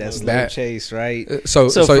about hunt, the that slow slow game. chase, right? So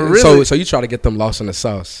you try to get them lost in the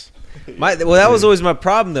sauce. That was always my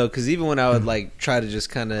problem though, because even when I would like try to just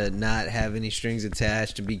kind of not have any strings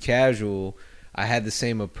attached to be casual, I had the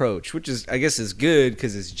same approach, which is I guess is good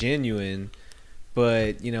because it's genuine.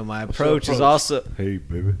 But you know, my approach is also Hey,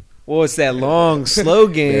 baby. well, it's that long slow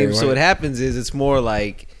game. Very So right. what happens is it's more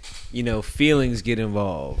like, you know, feelings get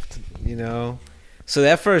involved. You know, so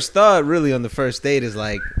that first thought really on the first date is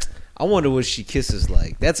like, I wonder what she kisses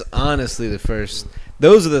like. That's honestly the first.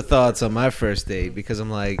 Those are the thoughts on my first date because I'm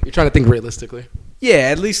like, You're trying to think realistically. yeah,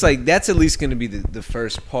 at least like that's at least going to be the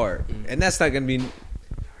first part, and that's not going to be.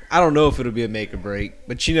 I don't know if it'll be a make or break,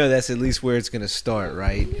 but you know that's at least where it's going to start,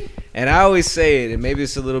 right? And I always say it, and maybe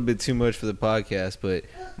it's a little bit too much for the podcast, but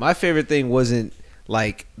my favorite thing wasn't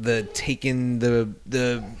like the taking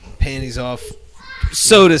the panties off,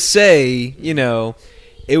 so to say, you know.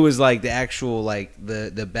 It was like the actual like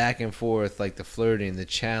the back and forth, like the flirting, the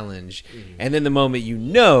challenge, and then the moment you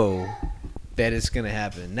know that it's gonna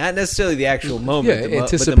happen. Not necessarily the actual moment, but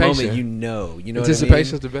the moment you know. You know what I mean?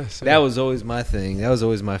 Anticipation's the best. That was always my thing. That was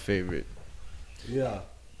always my favorite. Yeah.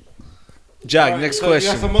 Jock, All right, next so question.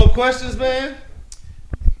 You got some more questions, man?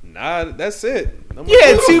 nah, that's it. No more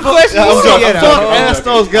Yeah, questions. 2 questions. I'm joking. Yeah, Fuck, no. ask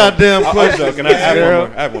those goddamn I'm questions. joking. I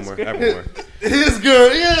have one more. His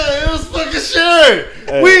girl, yeah, it was fucking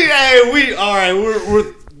sure. We all right.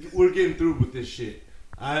 We're getting through with this shit.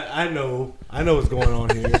 I know what's going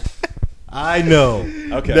on here. I know.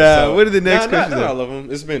 Okay. Nah, what are the next questions? Not all of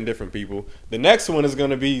them. It's been different people. The next one is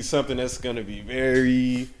going to be something that's going to be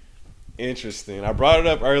very interesting. I brought it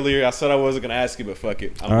up earlier. I said I wasn't going to ask you, but fuck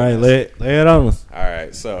it. All right, lay it on us. All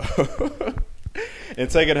right, so and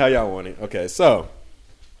take it how y'all want it. Okay, so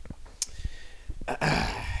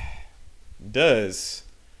does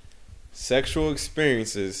sexual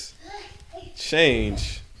experiences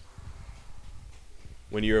change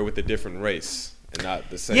when you're with a different race and not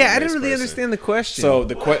the same? Yeah, I didn't race really person? understand the question. So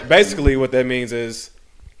basically, what that means is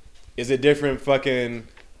it different fucking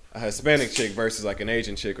a Hispanic chick versus like an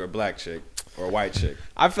Asian chick or a black chick or a white chick?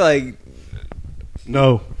 I feel like,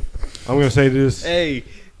 No, I'm gonna say this. hey,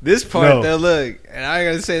 this part No. though, look, and I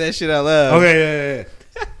gotta say that shit out loud. Okay,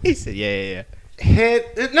 yeah. He said, yeah.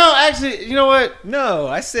 No, actually, you know what? No,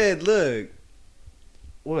 I said, look,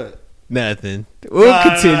 What? nothing. We'll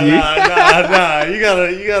continue. Nah. You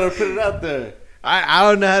gotta put it out there. I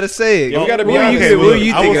don't know how to say it. Yeah, we gotta be What honest. do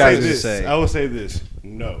you I think will I say was this. gonna say? I will say this.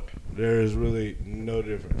 No, there is really no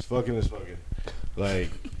difference. Fucking is fucking. Like,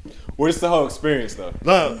 What's the whole experience though?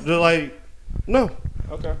 no, they're like, no.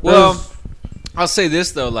 Okay. Well, I'll say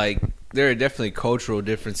this though, like there are definitely cultural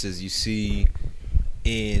differences you see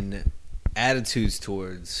in attitudes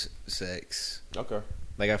towards sex. Okay.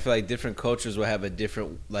 Like I feel like different cultures will have a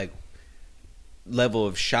different like level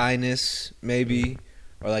of shyness, maybe,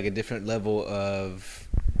 or like a different level of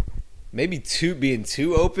maybe being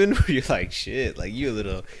too open. Where you're like, shit, like you a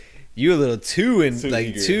little too and Too like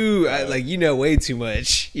eager. too like you know way too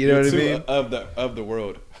much. You know what I mean? Of the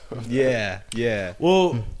world. Yeah.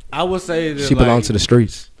 Well, I would say that She belongs to the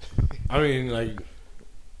streets. I mean, like,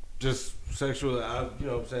 just sexual. You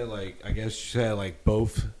know what I'm saying? Like, I guess you had like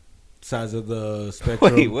both sides of the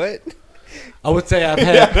spectrum. Wait, what? I would say I've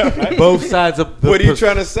had both sides of the What are you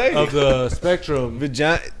trying to say? of the spectrum.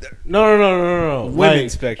 Vagina. No. Women's Like,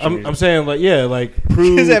 spectrum. I'm saying like like Because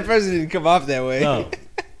prude. that person didn't come off that way. No,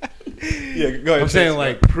 Yeah, go ahead. I'm saying Chase.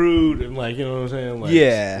 like prude and like, you know what I'm saying? Like,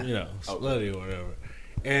 Yeah. you know, slutty or whatever,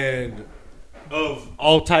 and of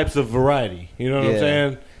all types of variety. You know what I'm Yeah.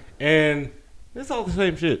 saying? And it's all the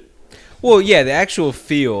same shit. Well, yeah, the actual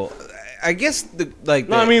feel. I guess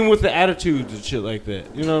I mean with the attitudes and shit like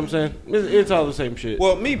that. You know what I'm saying? It's all the same shit.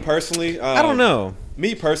 Well, me personally, I don't know.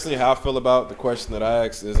 Me personally, how I feel about the question that I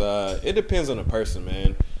asked is, it depends on the person,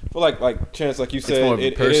 man. I feel like Chance, like you It's said, more of a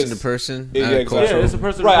it person is- to person. Yeah, not a exactly. Yeah, it's a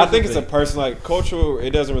person. Right, I think it's a person. Like cultural,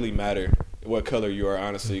 it doesn't really matter. what color you are,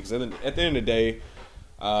 honestly. Because at the end of the day,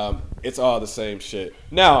 it's all the same shit.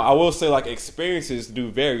 Now, I will say, like, experiences do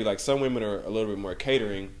vary. Like, some women are a little bit more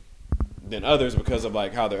catering than others because of,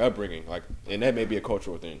 like, how their upbringing. Like, and that may be a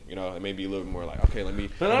cultural thing. You know, it may be a little bit more like, okay, let me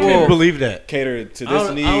But I don't even believe that. cater to I don't-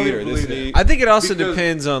 this I need don't even or this believe that. need. I think it also Because-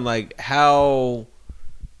 depends on like how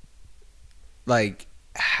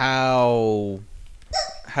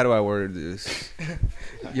do I word this?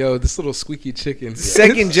 Yo, this little squeaky chicken.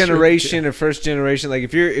 Second generation or first generation, like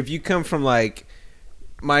if you come from like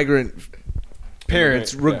migrant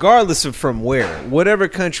parents, Immigrant, yeah. regardless of from where, whatever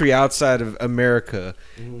country outside of America,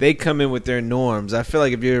 they come in with their norms. I feel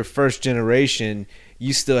like if you're first generation,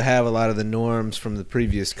 you still have a lot of the norms from the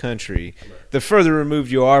previous country. The further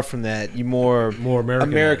removed you are from that, you more Americanized.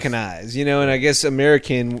 Americanized, you know. And I guess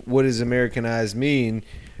American, what does Americanized mean?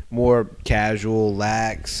 More casual,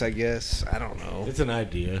 lax, I guess. I don't know. It's an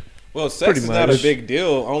idea. Well, sex Pretty is not a much. big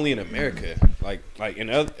deal only in America. Like in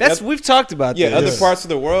other We've talked about yeah, this. other parts of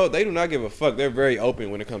the world, they do not give a fuck. They're very open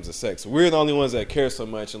when it comes to sex. We're the only ones that care so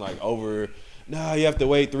much and like over. Nah, you have to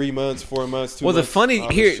wait 3 months, 4 months, 2 Well, the months. funny- all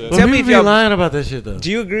this here- shit. Tell me if y'all- lying about that shit though. Do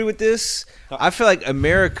you agree with this? I feel like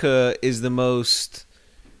America is the most.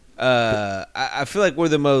 I feel like we're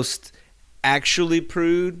the most actually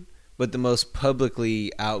prude, but the most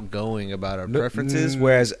publicly outgoing about our preferences.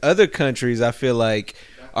 Whereas other countries, I feel like,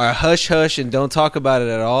 are hush hush and don't talk about it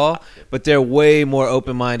at all. But they're way more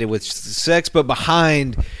open minded with sex, but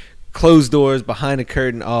behind closed doors, behind a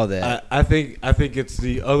curtain, all that. I think it's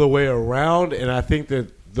the other way around, and I think that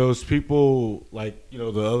those people, like the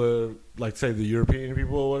other, like say the European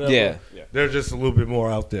people or whatever, Yeah. they're just a little bit more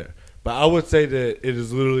out there. But I would say that it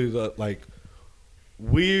is literally like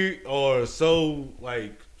we are so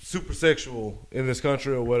like super sexual in this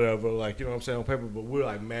country or whatever, like what I'm saying on paper, but we're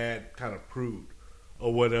like mad kind of prude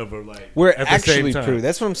or whatever. Like We're at the same actually time. prude.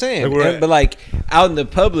 That's what I'm saying. Like, we're- But like out in the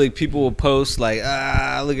public, people will post like,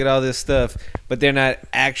 look at all this stuff, but they're not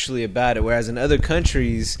actually about it. Whereas in other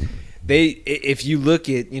countries, if you look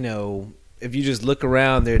at, if you just look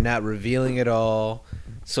around, they're not revealing it all.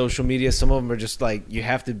 Social media, some of them are just like, you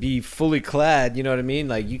have to be fully clad. You know what I mean?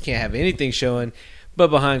 Like you can't have anything showing. But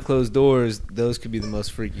behind closed doors, those could be the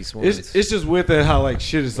most freaky ones. It's just weird that how like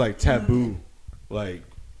shit is like taboo, like.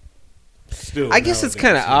 Still, I guess it's nowadays.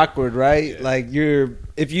 kind of awkward, right? Yeah. Like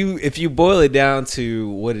if you boil it down to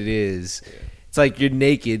what it is, it's like you're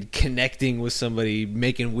naked, connecting with somebody,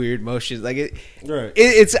 making weird motions. Like Right.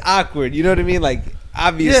 it's awkward. You know what I mean? Like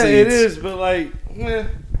obviously, Yeah, it it's- is, but like,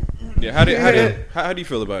 Yeah, how do you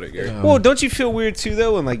feel about it, Gary? Well, don't you feel weird too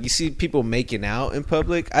though when like you see people making out in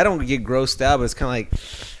public? I don't get grossed out, but it's kind of like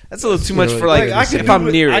that's a little too much for like I can if I'm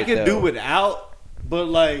near it. I can though. do without, but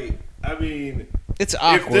like, I mean, It's if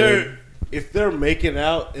awkward. they're making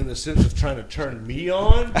out in the sense of trying to turn me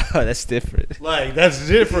on, Oh, that's different. like that's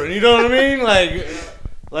different. You know what I mean?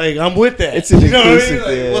 Like I'm with that. It's an you know what I mean? inclusive,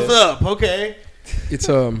 Like, yeah. what's up? Okay. It's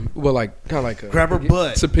well, like kind of like a, Grab her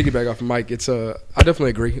butt. To piggyback off of Mike, it's I definitely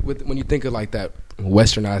agree with when you think of like that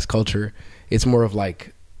westernized culture. It's more of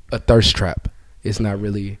like a thirst trap. It's not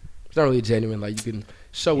really genuine. Like you can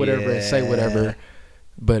show whatever and say whatever,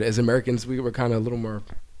 but as Americans, we were kind of a little more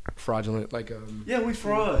fraudulent. Like Yeah, we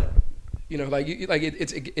fraud. like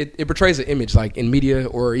it portrays an image like in media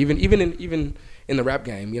or even in the rap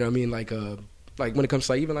game. You know what I mean? Like when it comes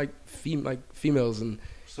to like even like females and.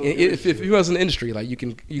 So If females in the industry, like you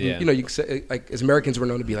can say, like as Americans, we're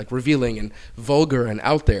known to be like revealing and vulgar and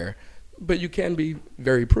out there, but you can be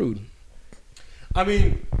very prude. I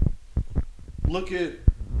mean,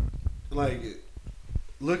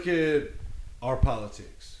 look at our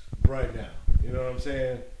politics right now. You know what I'm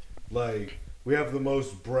saying? Like we have the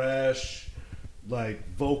most brash, like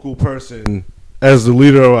vocal person as the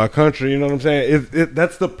leader of our country. You know what I'm saying?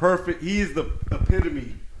 That's the perfect. He's the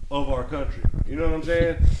epitome of our country. You know what I'm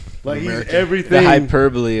saying? Like American. he's everything. The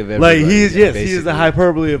hyperbole of everybody. Like he is basically. the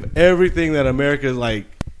hyperbole of everything that America like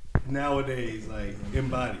nowadays like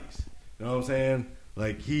embodies. You know what I'm saying?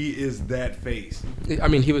 Like he is that face. I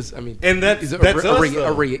mean, he was. I mean, And that's he's us, though.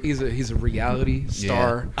 he's a reality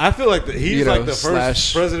star. I feel like he's like the first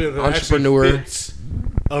slash president that entrepreneur. actually fits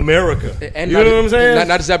America. And you know what I'm saying?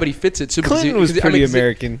 Not just that, but he fits it too. because Clinton he- was because, I pretty mean, 'cause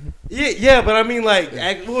American. Yeah, but I mean, like,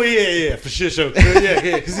 for shit show. Yeah,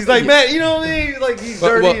 because he's like, man, you know what I mean? Like, he's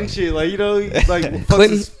dirty Well, and shit. Like, you know, he's like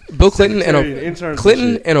Bill Clinton secretary interns and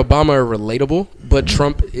Clinton shit. and Obama are relatable, but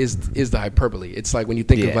Trump is the hyperbole. It's like when you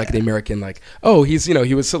think of Yeah. like the American, like, oh, he's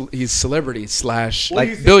he's celebrity slash Well, you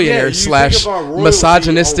like think- billionaire you slash think of our royalty,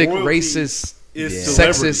 misogynistic, our royalty racist, is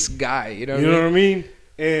sexist guy. You know what I mean? mean?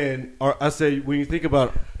 And I say when you think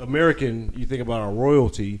about American, you think about our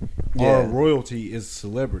royalty. Yeah. Our royalty is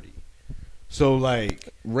celebrity. So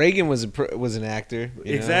like Reagan was was an actor.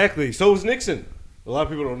 you know? exactly. So was Nixon. A lot of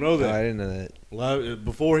people don't know Oh, that. I didn't know that.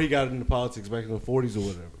 Before he got into politics back in the 40s or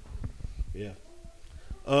whatever. Yeah.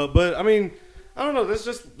 But I mean, I don't know.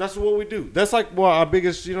 That's what we do. That's like our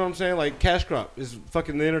biggest, you know what I'm saying? Like cash crop is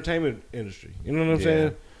fucking the entertainment industry. You know what I'm Yeah. saying?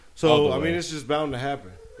 All So the I way. mean, it's just bound to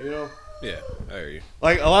happen. You know, Yeah, I hear you.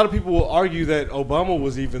 like a lot of people will argue that Obama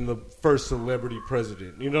was even the first celebrity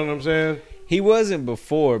president. You know what I'm saying? He wasn't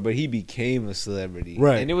before, but he became a celebrity.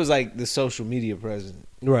 Right. And it was like the social media president.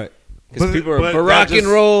 Right. Because people were but rock that and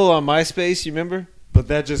roll on MySpace, you remember? But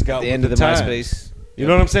that just got At the with end of the times. MySpace. You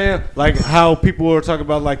know what I'm saying? Like how people were talking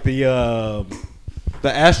about like the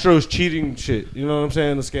Astros cheating shit. You know what I'm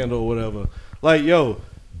saying? The scandal or whatever. Like, yo,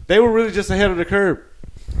 they were really just ahead of the curve.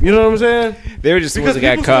 You know what I'm saying? They were just the ones Because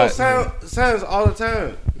that got people caught. steal signs all the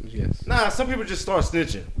time. Yes. Nah, some people just start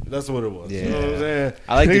snitching. That's what it was. You know what I'm Yeah. saying?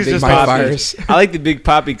 I like the Niggas Big just Mike start Poppy. Myers. I like the Big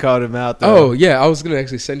Poppy called him out, though. Oh yeah, I was gonna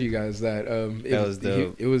actually send you guys that. That was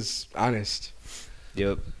dope. It was honest.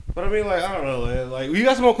 Yep. But I mean, like, I don't know, man. Like, you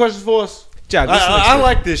got some more questions for us? Jock, I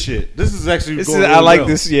like this shit. This is actually this going is, really I like well.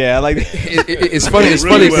 this. Yeah, I like It's funny. It's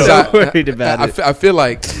Really funny because well. Worried about it. I feel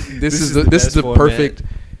like this is the best format. perfect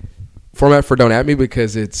format for Don't At Me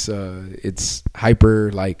because it's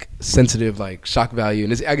hyper like sensitive, like shock value,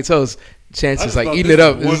 and I can tell his I chances just like thought eating this it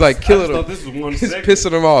up. was It's one- like killing I just him. thought this was one It's segment.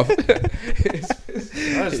 pissing him off.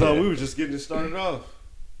 I just thought we were just getting it started off.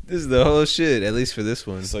 This is the whole shit, at least for this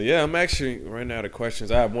one. So yeah, I'm actually running out of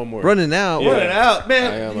questions. I have one more. Running out. Yeah. Running out, I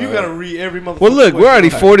man. am, You I gotta am. read every motherfucker. Well, look, we're already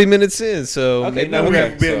question. 40 minutes in, so Okay, maybe Now no, we we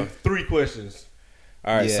have been so- 3 questions.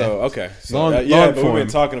 All right, Yeah. so okay, so Long- yeah, long but we've been form.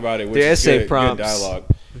 talking about it. Which They're is essay good, prompts. Good dialogue.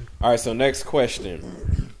 All right, so next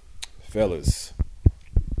question, fellas.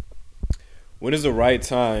 When is the right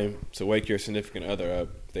time to wake your significant other up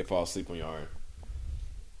if they fall asleep on your arm?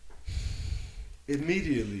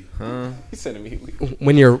 Immediately. Huh? He said immediately.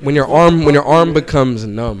 when your arm becomes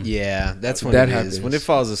numb. Yeah, that's when That it is. happens. When it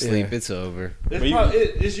falls asleep, Yeah. it's over.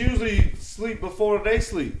 It's usually sleep before they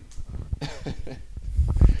sleep.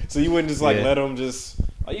 So you wouldn't just like Yeah. let them just,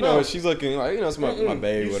 like, you No. know, she's looking like, you know, it's my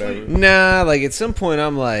baby, You whatever. sleep. Nah, like at some point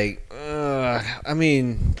I'm like, I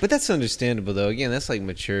mean, but that's understandable though. Again, that's like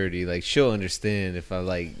maturity. Like she'll understand if I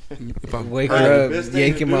like If I'm wake Right, the her best up, thing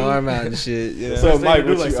yanking to my do- arm out and shit. You know? So, So Mike, Mike, do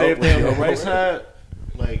what like you say if over? they on the right side,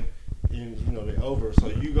 like you know they over, so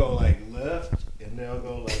you go like left, and they'll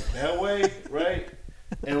go like that way, right?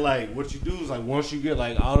 And like what you do is like once you get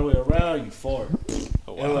like all the way around, you fart.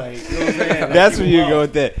 Oh, And wow. like you know what I'm saying? Like, That's you where you walk. go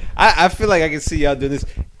with that. I feel like I can see y'all doing this.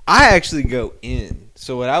 I actually go in.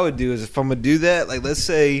 So what I would do is if I'm gonna do that, like let's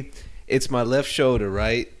say it's my left shoulder,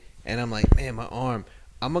 right? And I'm like, man, my arm.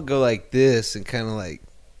 I'm gonna go like this and kind of like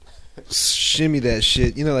shimmy that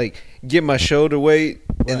shit. You know, like get my shoulder weight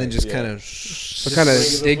and then just yeah. kind of. So kind of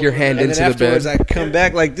dig your hand And into then the bed. afterwards, I come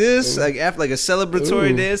back like this, like after like a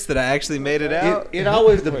celebratory Ooh. dance that I actually made it out. It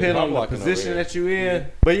always Wait, depends I'm on the walking over position here. that you in,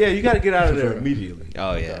 but yeah, you got to get out of there immediately.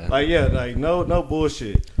 Oh yeah. Like yeah, like no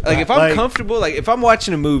bullshit. Like if I'm Like- comfortable, like if I'm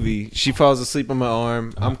watching a movie, she falls asleep on my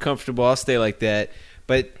arm. I'm comfortable. I'll stay like that.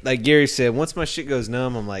 But like Gary said, once my shit goes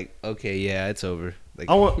numb, I'm like, okay, yeah, it's over. Like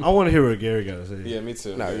I want to hear what Gary got to say. Yeah, me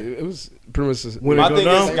too. No, it was pretty much. Just, When My it go thing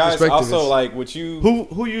down, is, guys, perspective also is- like, would you?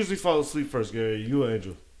 Who usually falls asleep first, Gary? You or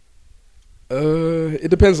Angel? it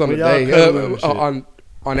depends on When the y'all day. cuddling and shit.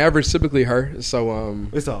 On average, typically her. So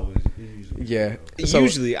It's always usually. yeah. So,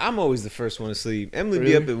 usually, I'm always the first one to sleep. Emily be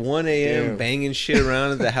Really? up at 1 a.m. Damn. banging shit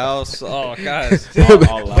around at the house. Oh god. All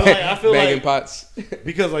But like, I feel banging like pots.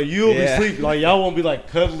 because like you'll Yeah. be sleeping, like y'all won't be like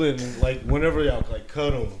cuddling and like whenever y'all like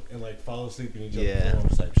cuddle and like fall asleep in each other's Yeah.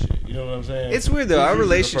 arms type shit. You know what I'm saying? It's weird though. Who's Our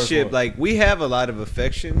usually the first relationship, one? like we have a lot of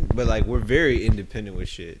affection, but like we're very independent with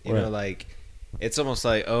shit. You know, Right. like it's almost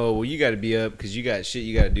like, oh, well, you got to be up because you got shit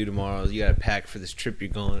you got to do tomorrow. You got to pack for this trip you're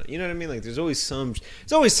going. You know what I mean? Like there's always some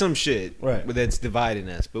shit Right. that's dividing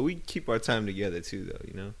us, but we keep our time together too, though.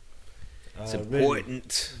 You know, it's man.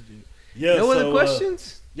 important. Yeah. No other so,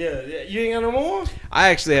 questions? Yeah, you ain't got no more. I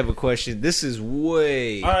actually have a question. This is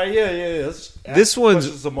way. All right, yeah. Let's This ask one's-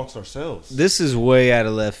 questions amongst ourselves. This is way out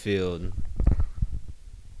of left field.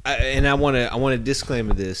 I want to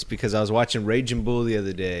disclaimer this because I was watching Raging Bull the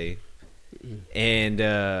other day, and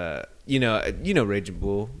you know Raging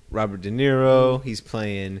Bull, Robert De Niro. He's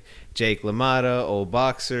playing Jake LaMotta, old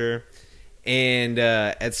boxer, and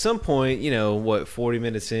at some point, 40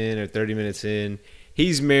 minutes in or 30 minutes in,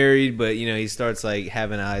 he's married, but he starts like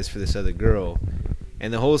having eyes for this other girl,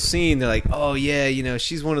 and the whole scene they're like, oh yeah,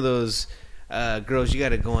 she's one of those girls you got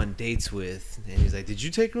to go on dates with. And he's like, did you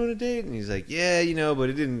take her on a date? And he's like, yeah, but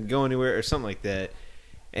it didn't go anywhere or something like that.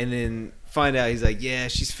 And then find out he's like, yeah,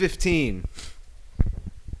 she's 15.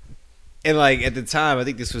 And like at the time, I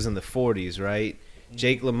think this was in the 40s, right?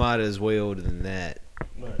 Jake LaMotta is way older than that,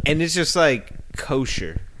 Right. and it's just like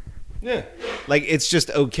kosher. Yeah. Like it's just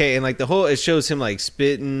okay, and like it shows him like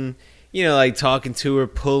spitting, like talking to her,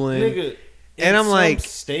 pulling. Nigga, And in I'm some like-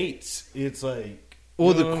 states, it's like. Well,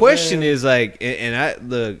 you know the what I'm question saying? is like, and I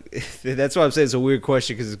look, that's why I'm saying it's a weird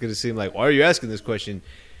question because it's going to seem like, why are you asking this question?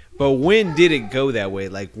 But when did it go that way?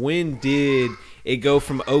 Like, when did it go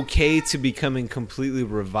from okay to becoming completely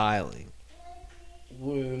reviling?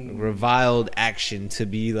 when Reviled action to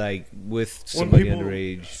be like with when somebody people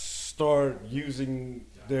underage. start using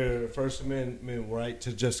their First Amendment right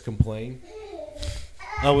to just complain,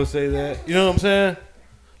 I would say that. You know what I'm saying?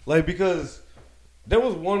 Like, because there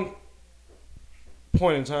was one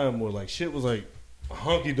point in time where like shit was like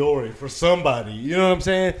hunky dory for somebody. You know what I'm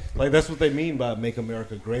saying? Like, that's what they mean by "Make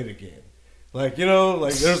America Great Again." Like,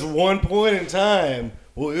 like there's one point in time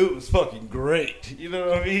where it was fucking great. You know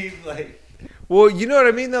what I mean? Like. Well, you know what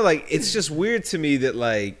I mean though. Like, it's just weird to me that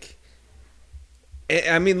like,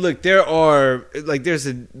 I mean, look, there's a lot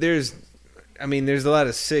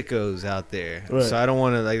of sickos out there. Right. So I don't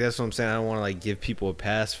want to that's what I'm saying. I don't want to like give people a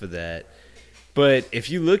pass for that. But if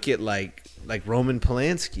you look at like Roman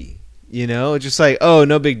Polanski, it's just like, oh,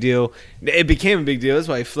 no big deal. It became a big deal. That's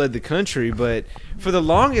why he fled the country. But for the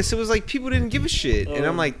longest, it was like people didn't give a shit, and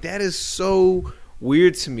I'm like, that is so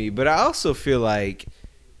weird to me. But I also feel like.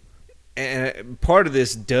 And part of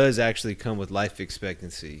this does actually come with life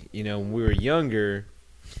expectancy. When we were younger,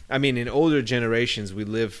 I mean, in older generations, we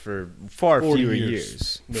lived for far 40 fewer years.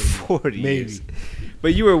 years. Maybe. 40 Maybe. years.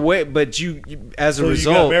 But you were you as a So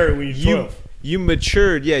result, you got married when you were 12. you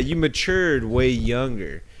matured. Yeah, you matured way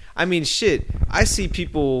younger. I mean, shit. I see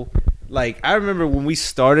people like I remember when we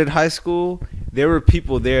started high school. There were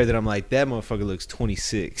people there that I'm like, that motherfucker looks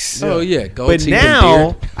 26. Oh yeah, gold But teeth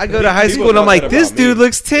now and beard. I go to high People school and I'm thought like, that this about dude me.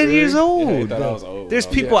 looks 10 years Yeah, they old. thought I was old. There's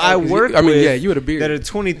Oh, people yeah. I 'cause you- work I mean, with yeah, you had a beard. that are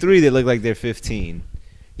 23 that look like they're 15.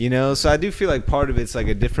 So I do feel like part of it's like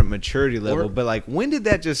a different maturity level. But like, when did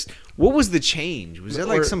that what was the change? Was there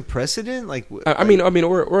like Or- some precedent? Like, I mean,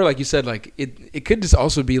 or like you said, like it could just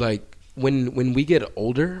also be like when we get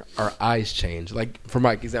older, our eyes change. Like for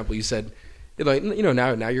my example, you said, like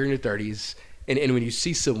now you're in your 30s, and when you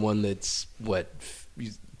see someone that's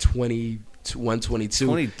 21, 22,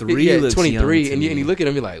 23 yeah, looks 23, young and to you me. look at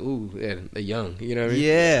them, you're like, ooh, yeah, they're young. You know what I mean?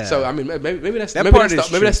 Yeah. So I mean, maybe that's That maybe part that's is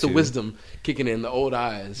the, maybe true, that's the too. wisdom kicking in, the old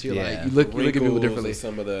eyes. You're Yeah. like you look at people Wrinkles differently. and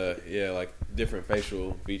some of the like different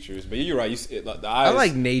facial features. But you're right. The eyes. I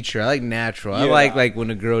like nature. I like natural. I Yeah. like when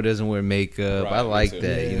a girl doesn't wear makeup. Right, I me like too.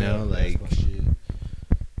 that. That's my shit.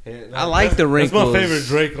 Yeah, I like the That's my wrinkles. favorite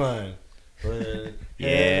Drake line. Right.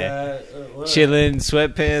 Yeah. what? Chilling,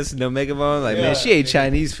 sweatpants, no makeup on. Like, Yeah. man, she ate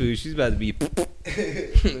Chinese food. She's about to be.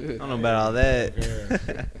 I don't know about all that.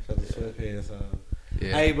 Put the sweatpants on.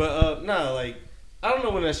 Yeah. Hey, but nah, like I don't know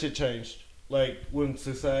when that shit changed. Like when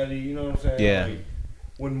society, you know what I'm saying? Yeah. Like,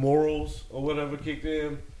 when morals or whatever kicked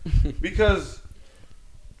in, because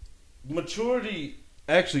maturity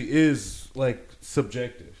actually is like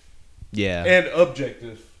subjective Yeah. and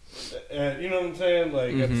objective. And you know what I'm saying?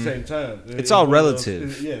 Like at the same time, It's all one of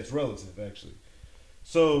relative. yeah, it's relative actually.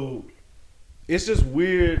 So it's just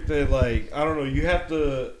weird that like I don't know. You have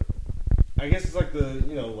to. I guess it's like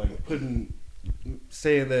like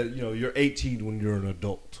saying that you're 18 when you're an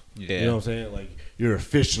adult. Yeah. You know what I'm saying? Like you're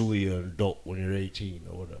officially an adult when you're 18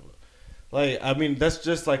 or whatever. Like I mean that's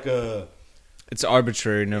just like a. It's an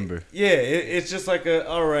arbitrary number. Yeah, it's just like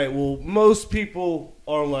all right. Well, most people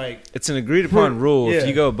are like. It's an agreed upon rule. If Yeah.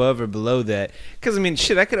 you go above or below that, because I mean,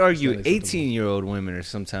 shit, I could argue It's not acceptable. 18-year-old women are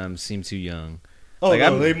sometimes seem too young. Oh Like, no,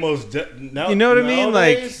 I'm- they most now. You know what I mean?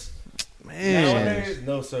 Like, nowadays- Man, nowadays,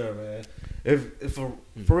 no sir, man. If for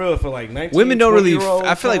real, for like 19, Women don't really- 20-year-olds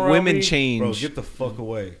I feel like come around women me, change. Bro, get the fuck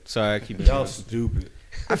away. sorry, I keep. Y'all stupid.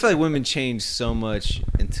 I feel like women change so much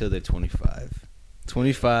until they're 25.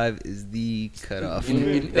 25 is the cutoff.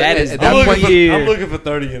 That is at that that point point- year. I'm looking for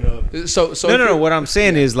 30 and up. So No, if no. you're- What I'm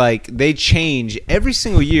saying is like they change every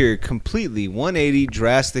single year completely, 180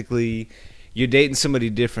 drastically. You're dating somebody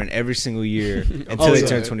different every single year until Oh, they yeah.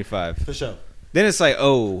 turn 25. For sure. Then it's like,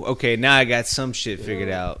 oh, okay, now I got some shit figured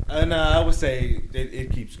out. And I would say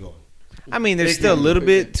it keeps going. I mean, there's They still a can- little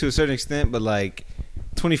bit to a certain extent, but like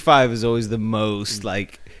 25 is always the most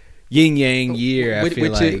like yin yang year. I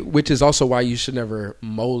feel like. which is also why you should never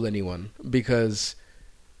mold anyone because,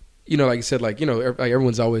 like you said, like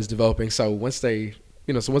everyone's always developing. So once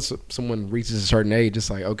once someone reaches a certain age, it's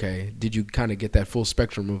like, okay, did you kind of get that full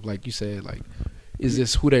spectrum of like you said, like, is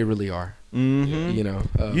this who they really are? Mhm.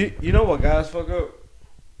 You know what guys fuck up?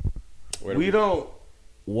 Where We don't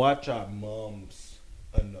watch our moms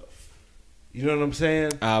enough. You know what I'm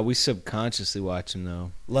saying? We subconsciously watch them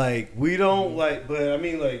though. Like we don't but I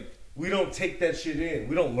mean like we don't take that shit in.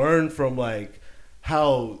 We don't learn from like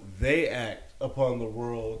how they act upon the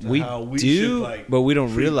world. To how we do, should, like, but we don't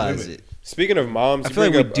treat realize women. it. Speaking of moms, I you feel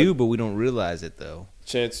like bring we up do, but we don't realize it though.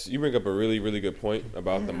 Chance, you bring up a really, really good point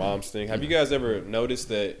about the moms thing. Have you guys ever noticed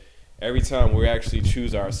that every time we actually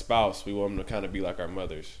choose our spouse, we want them to kind of be like our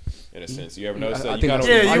mothers, in a sense? You ever notice that? I You think kind of,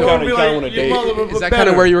 that's- Yeah, you kind want to be like want to your date. mother, Is that kind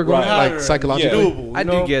of where you were going, Right. like psychologically? Yeah. Doable, you I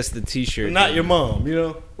know? do guess the T-shirt. Not thing. your mom, you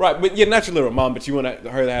know, Right, but yeah, not your little mom, but you want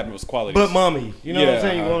her to have those qualities. but mommy, you know what I'm Yeah,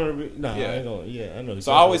 saying? You want her to be, yeah. I ain't gonna, I know.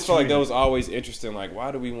 So I always felt like that was always interesting. Like,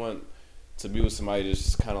 why do we want to be with somebody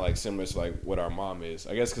that's kind of like similar to like what our mom is?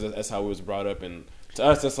 I guess because that's how we was brought up, and to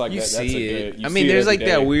us, that's like You that's see a it. good. You I see mean, it there's every like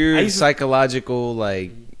that day. weird psychological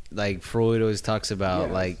like Freud always talks about,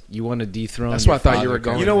 Yes. like you want to dethrone. That's your where I thought you father were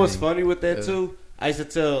going. You kind know of what's thing. funny with that Yeah. too? I used to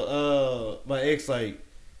tell my ex like,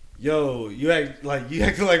 "Yo, you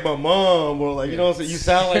acting like my mom," or like you know what I'm saying, you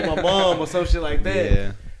sound like my mom or some shit like that.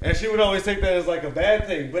 Yeah. And she would always take that as like a bad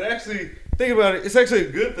thing, but actually think about it, it's actually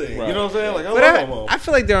a good thing. Right. You know what I'm saying? Like I But love my mom. I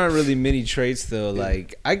feel like there aren't really many traits though.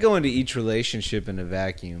 Like I go into each relationship in a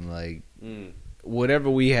vacuum. Like whatever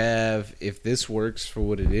we have, if this works for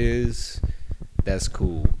what it is, that's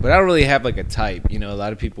cool. But I don't really have like a type. You know, a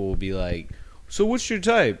lot of people will be like, "So what's your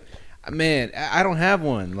type?" Man, I don't have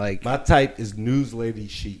one. Like, My type is news lady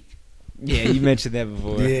chic. yeah, you mentioned that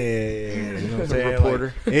before. Yeah, you know what I'm saying?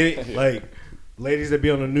 Reporter. Like ladies that be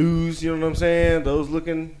on the news, you know what I'm saying? Those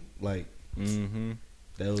looking like Mm-hmm.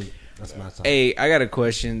 that's my type. Hey, I got a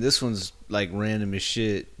question. This one's like random as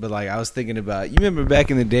shit, but like I was thinking about. You remember back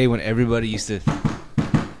in the day when everybody used to,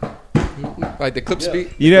 Like the clip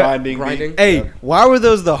speed. you know, Grinding. Hey, why were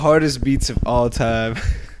those the hardest beats of all time?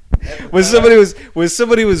 when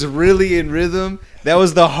somebody was really in rhythm, that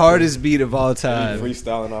was the hardest beat of all time.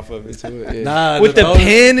 freestyling off of it. Yeah. Nah, With the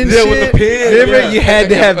pen and shit. with the pen. Remember, yeah. you had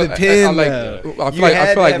to have the pen. I though.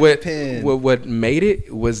 feel like what what made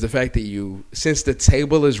it was the fact that since the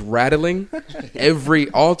table is rattling,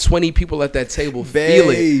 all 20 people at that table feel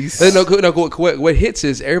Bass. it. What hits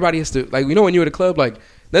is everybody has to, like, you know, when you're at a club, like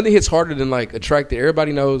nothing hits harder than like a track that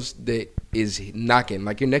everybody knows that is knocking.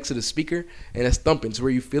 Like you're next to the speaker and it's thumping to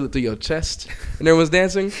where you feel it through your chest and everyone's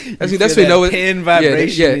dancing. That's feel when you know that it. pen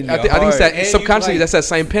vibration in I your think it's heart. that And subconsciously you, like, that's that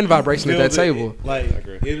same pen vibration at Feel that the, table. like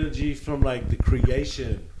agree. energy from like the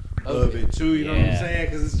creation of it too. You know what I'm Yeah. saying?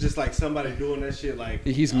 Because it's just like somebody doing that shit. Like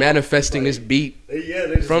He's manifesting like, this beat. Yeah,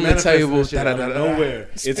 they just From the manifesting table, that shit out of da-da-da-da. nowhere.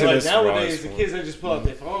 It's And in like its nowadays, rawest the form. kids they just pull out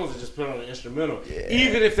their phones and just put on an instrumental.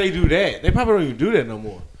 Even if they do that, they probably don't even do that no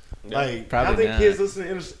more. Like, Probably I think not. kids listen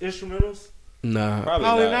to instrumentals. Nah.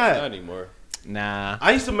 Probably not. not anymore. Nah.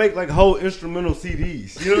 I used to make like whole instrumental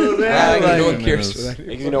CDs. You know what I'm I saying? like Like, no one cares for that.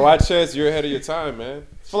 And you know why, Chance? You're ahead of your time, man.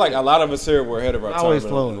 I feel like a lot of us here were ahead of our time Always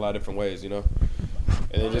in flowing. a lot of different ways, you know.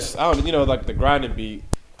 And it just, I don't, you know, like the grinding beat,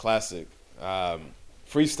 classic,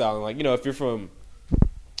 freestyling. Like, you know, if you're from,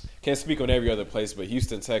 can't speak on every other place, but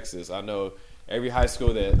Houston, Texas, I know every high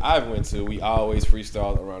school that I've went to, we always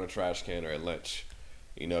freestyle around a trash can or at lunch.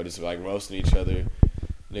 You know, just like roasting each other.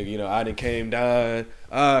 Nigga, you know, I done came down.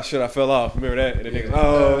 Shit, I fell off. Remember that? And the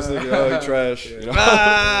niggas, this nigga, he trash. You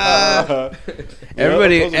know?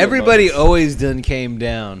 Everybody always done came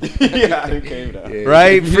down. Yeah, I done came down. Yeah.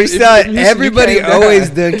 Right? If you Freestyle, everybody came down. always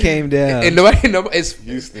done came down. And nobody, it's.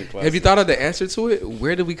 Houston, classic. Have you thought of the answer to it?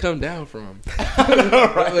 Where did we come down from?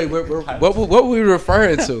 Like, what were we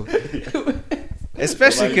referring to?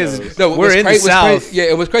 Especially Nobody because knows. No, we're in the South. Yeah,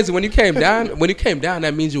 it was crazy when you came down. When you came down,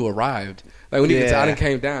 that means you arrived. Like when you get Yeah. down and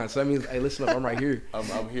came down, so that means, hey, listen up, I'm right here. I'm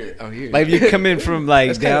here. I'm here. Like if you come in from like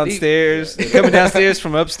That's kinda deep. downstairs, coming downstairs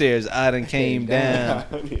from upstairs, I done came down.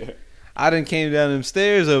 Yeah. I done came down them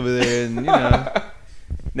stairs over there, and you know,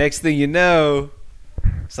 next thing you know,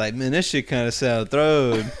 it's like, man, that shit kind of sound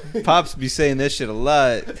throwed. Pops be saying that shit a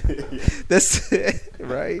lot. That's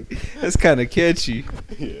right. That's kind of catchy,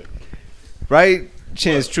 Yeah. right?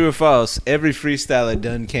 Chance, true or false? Every freestyler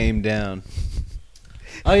done came down.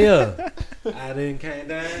 oh yeah, I done came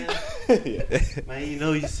down. Yeah. Man, you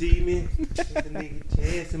know you see me. The nigga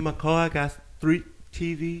Chance in my car. I got 3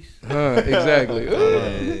 TVs. Exactly.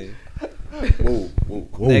 Hey. Whoa.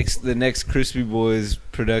 The next Crispy Boys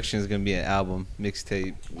production is gonna be an album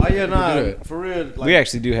mixtape. Oh yeah, nah, do that. for real. Like, We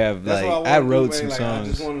actually do have that's like what I wanna do, wrote man. some Like, songs.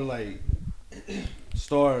 I just want to like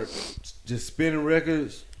start just spinning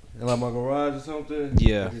records in like my garage or something.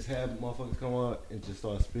 Yeah. And just have motherfuckers come out and just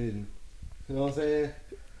start spitting. You know what I'm saying?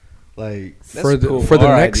 Like That's for a the cool for the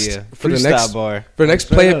bar next idea. for the Freestyle next bar. for the next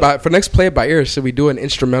Straight play it up. by for next play it by ear, should we do an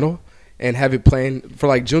instrumental and have it playing for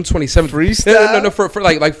like June 27th. Freestyle? No. For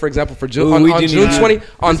like for example, for June Ooh, we on do June need 20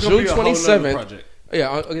 on It's gonna June be a whole nother 27th. project. Yeah,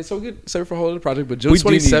 okay, so we could save it for a whole other project, but June We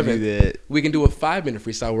do need to 27th, do that. we can do a 5-minute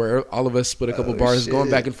freestyle where all of us split a couple bars, going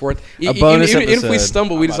back and forth. A bonus Even if we episode.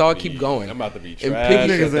 stumble, we just I'm all about to keep be- going. I'm about to be And trash.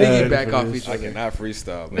 piggyback off each I other. cannot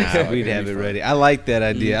freestyle. Nah, we'd have it ready. I like that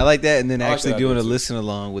idea. I like that, and then I like actually that doing a idea, too. listen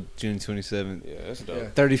along with June 27th. Yeah, that's dope. Yeah.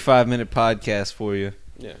 35-minute podcast for you.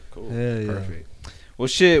 Yeah, cool. Perfect. Well,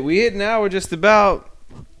 shit, we hit an hour just about.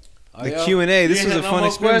 The Q&A. This was a fun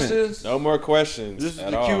experiment. Questions? No more questions. This is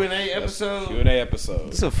at the all. Q&A That's episode? Q&A episode.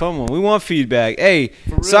 This is a fun one. We want feedback. Hey,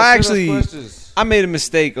 For real, so I send us actually questions. I made a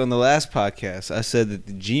mistake on the last podcast. I said that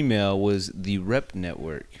the Gmail was the Rep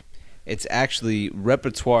Network. It's actually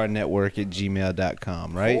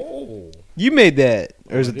repertoirenetwork@gmail.com, right? Oh. You made that,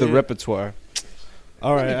 or is I it the did. repertoire?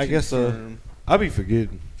 All right, I guess I'll be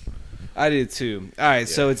forgetting. I did too. All right,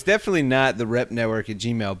 so it's definitely not the Rep Network at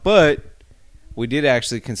Gmail, but we did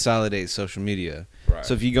actually consolidate social media. Right.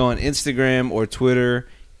 So if you go on Instagram or Twitter,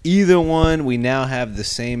 either one, we now have the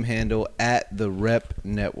same handle at the Rep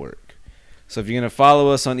Network. So if you're going to follow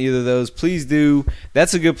us on either of those, please do.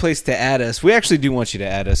 That's a good place to add us. We actually do want you to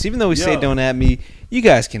add us. Even though we say Yeah. don't add me, you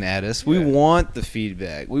guys can add us. We Yeah. want the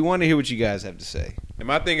feedback. We want to hear what you guys have to say. And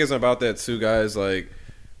my thing is about that too, guys. Like,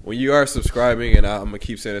 when you are subscribing, and I'm gonna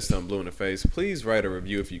keep saying this till I'm blue in the face, please write a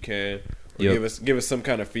review if you can, or Yep. give us some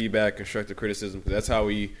kind of feedback, constructive criticism. Because that's how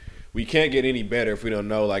we can't get any better if we don't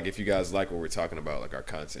know, like, if you guys like what we're talking about, like our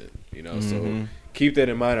content. You know, so keep that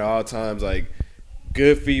in mind at all times. Like,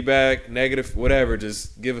 good feedback, negative, whatever.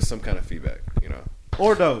 Just give us some kind of feedback. You know.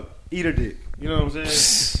 Or don't. Eat a dick. You know what I'm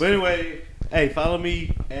saying? But anyway, hey, follow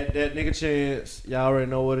me at that nigga chance. Y'all already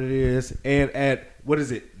know what it is. And at, what is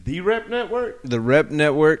it? The Rep Network? The Rep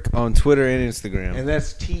Network on Twitter and Instagram. And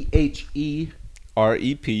that's THENET.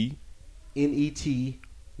 REP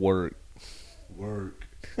work. Work.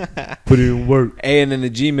 Put in work. And then the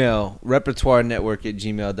Gmail,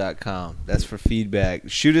 repertoirenetwork@gmail.com. That's for feedback.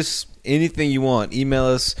 Shoot us anything you want. Email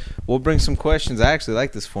us. We'll bring some questions. I actually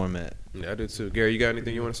like this format. Yeah, I do too. Gary, you got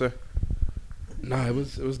anything you want to say? Nah, it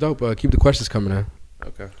was dope. Keep the questions coming in.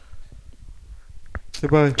 Okay.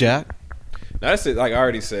 Goodbye. Jack? Now, that's it. Like I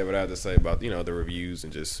already said what I had to say about, the reviews,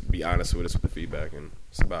 and just be honest with us with the feedback, and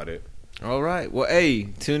that's about it. All right. Well, hey,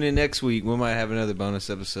 tune in next week. We might have another bonus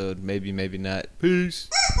episode. Maybe, maybe not. Peace.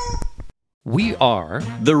 We are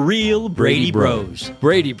the real Brady Bros.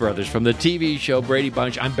 Brady Brothers from the TV show Brady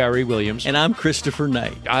Bunch. I'm Barry Williams. And I'm Christopher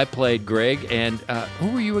Knight. I played Greg. And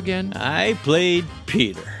who were you again? I played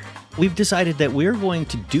Peter. We've decided that we're going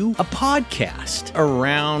to do a podcast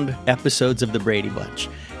around episodes of the Brady Bunch.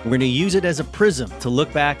 We're going to use it as a prism to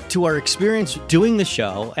look back to our experience doing the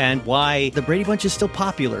show and why the Brady Bunch is still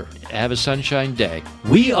popular. Have a sunshine day.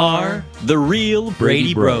 We are the real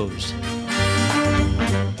Brady Bros.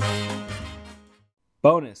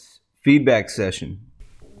 Bonus feedback session.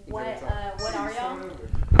 What are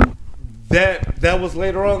y'all? That was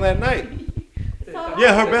later on that night.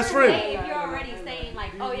 Yeah, her best friend. If you're already saying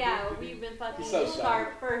like, oh yeah, we've been fucking since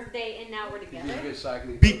our first date and now we're together.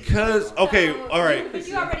 Because, okay, all right. But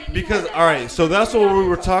you already knew Because, that. all right, so that's what we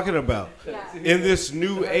were talking about. Yeah. In this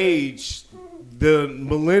new age, the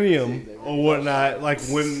millennium or whatnot, like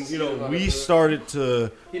when, we started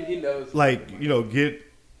to, like, get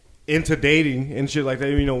into dating and shit like that,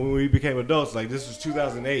 when we became adults, like this was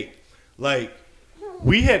 2008. Like,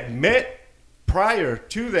 we had met prior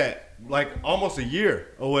to that, like almost a year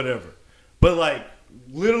or whatever. But like,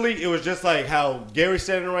 literally, it was just like how Gary's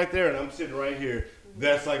standing right there and I'm sitting right here.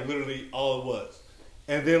 That's like literally all it was.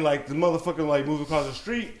 And then like the motherfucker like moved across the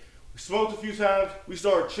street. We smoked a few times. We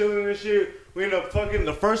started chilling and shit. We ended up fucking.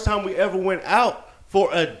 The first time we ever went out for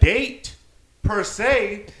a date per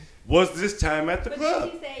se was this time at the But club.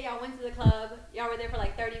 did you say y'all went to the club? Y'all were there for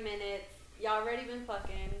like 30 minutes. Y'all already been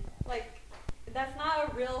fucking. Like, that's not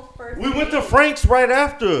a real first We went to date. Frank's right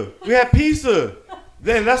after. We had pizza.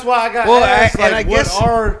 Then that's why I got Well, asked, and like, I guess-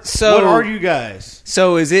 what are you guys?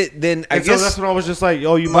 So is it then? I And so guess that's when I was just like,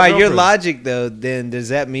 "Oh, you my by your girlfriend. logic, though, then does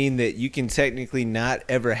that mean that you can technically not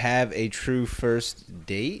ever have a true first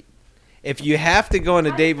date? If you have to go on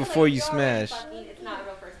a I date feel before like you you're already smash. fucking, it's not a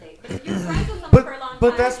real first date. But if you're friends with someone But- for a long but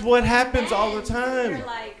time, that's what and happens all the then time. You're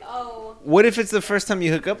like, oh, What if it's the first time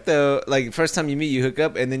you hook up though? Like first time you meet, you hook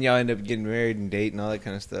up, and then y'all end up getting married and date and all that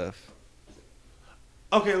kind of stuff.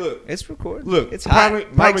 Okay, look, It's recorded. look. It's hot. Prime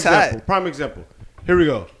Mike's example. hot. Prime example. Here we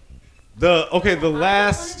go. The I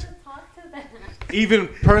last wanted to talk to them. even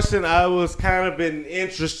person I was kind of been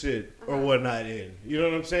interested or whatnot in. You know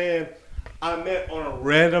what I'm saying? I met on a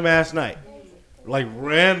random ass night, like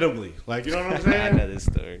randomly. Like, you know what I'm I saying? know this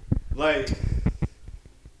story. Like,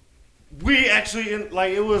 we actually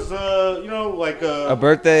like it was like A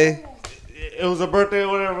birthday. it was a birthday or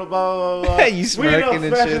whatever. Blah blah blah. You smirking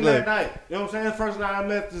and shit. That Look. night. You know what I'm saying? First night I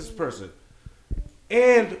met this person,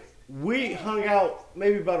 and we hung out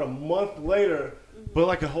maybe about a month later, but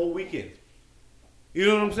like a whole weekend. You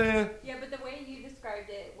know what I'm saying? Yeah, but the way you described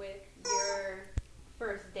it with your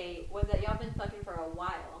first date was that y'all been fucking for a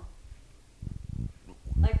while.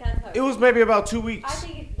 Like that's how It was maybe about 2 weeks. I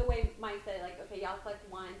think it's the way Mike said it, like, okay, y'all fucked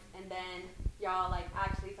once and then y'all like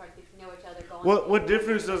actually started to know each other going. What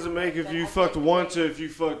difference does it make if you fucked once or if you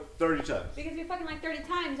fucked 30 times? Because if you're fucking like 30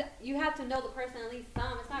 times, you have to know the person at least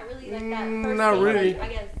some. It's not really like that first not date, really. like,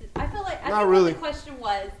 I guess I feel like Not think really. what the question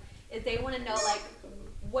was is they want to know like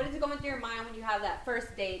what is going through your mind when you have that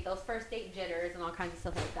first date, those first date jitters and all kinds of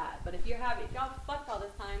stuff like that. But if y'all fucked all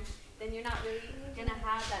this time, then you're not really gonna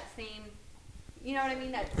have that same. You know what I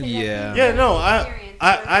mean? That same Yeah, no, experience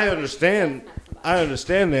I versus when you understand. just met somebody. I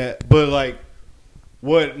understand that, but like,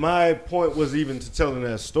 what my point was even to telling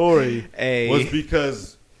that story was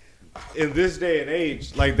because in this day and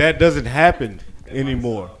age, like that doesn't happen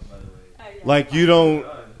anymore. Like you don't,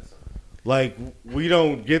 like we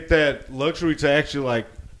don't get that luxury to actually like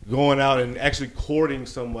going out and actually courting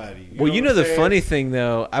somebody. Well, you know what the I'm saying? funny thing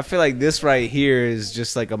though, I feel like this right here is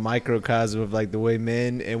just like a microcosm of like the way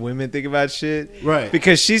men and women think about shit. Right.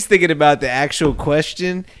 Because she's thinking about the actual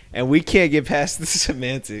question and we can't get past the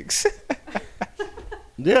semantics.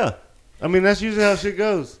 Yeah. I mean, that's usually how shit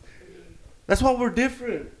goes. That's why we're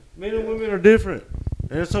different. Men and women are different.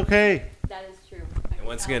 And it's okay. That is true. And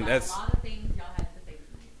once again, that's a lot of things y'all had to say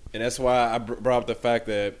tonight. and that's why I brought up the fact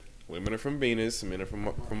that women are from Venus, and men are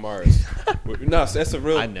from Mars. No, that's a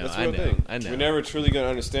real, I know, that's a real I know, thing. I know. We're never truly gonna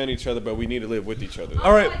understand each other, but we need to live with each other.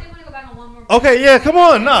 All right. I do want to go back on one more. Okay, yeah, come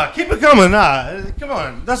on. Nah, keep it coming. Nah, come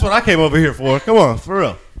on. That's what I came over here for. Come on, for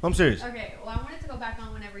real. I'm serious. Okay, well, I wanted to go back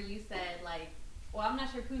on whenever you said, like, well, I'm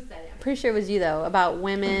not sure who said it. I'm pretty sure it was you, though, about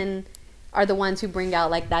women are the ones who bring out,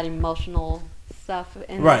 like, that emotional stuff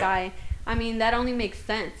in Right. the guy. I mean, that only makes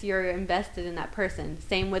sense. You're invested in that person.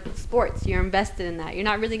 Same with sports. You're invested in that. You're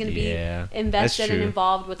not really going to be Yeah, invested that's and true.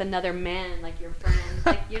 involved with another man, like your friend.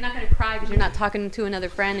 Like, you're not going to cry because you're not talking to another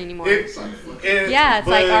friend anymore. Yeah, it's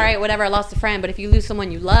like, all right, whatever, I lost a friend. But if you lose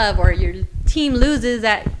someone you love or your team loses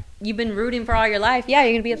that you've been rooting for all your life, yeah,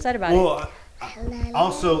 you're going to be upset about it. Well,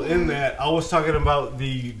 also in that, I was talking about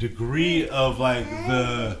the degree of like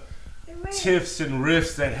the tiffs and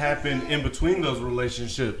rifts that happen in between those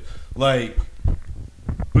relationships. Like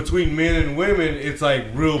between men and women, it's like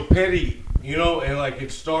real petty, you know, and like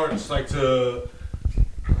it starts like to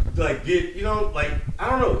like get, you know, like I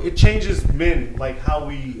don't know, it changes men like how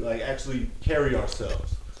we like actually carry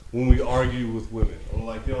ourselves when we argue with women, or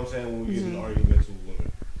like, you know what I'm saying, when we get in arguments with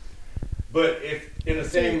women. But if in the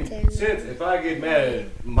same sense, if I get mad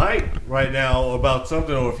at Mike right now about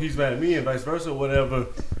something, or if he's mad at me and vice versa, or whatever,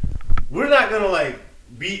 we're not gonna like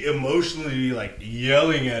be emotionally like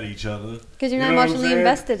yelling at each other. Because you're You not know what I'm emotionally saying?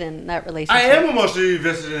 invested in that relationship. I am emotionally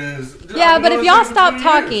invested in this. Yeah, I've but been if doing y'all this for stop 20 years.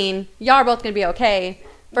 talking, y'all are both going to be okay.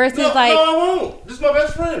 Versus No, like, no, I won't. This is my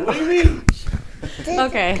best friend. What do you mean?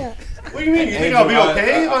 okay. What do you mean? You think I'll be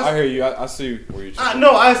okay? I hear you. I see where you're trying.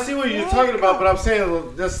 No, I see what you're talking about, but I'm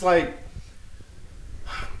saying that's like.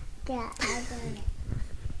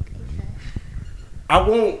 I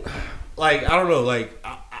won't, like, I don't know, like,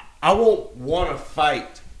 I won't want to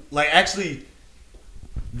fight. Like, actually,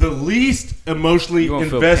 the least emotionally You won't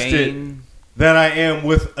feel invested pain? that I am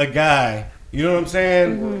with a guy, you know what I'm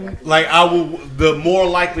saying? Like, the more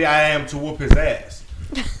likely I am to whoop his ass.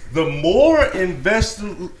 The more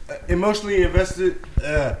emotionally invested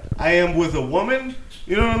I am with a woman,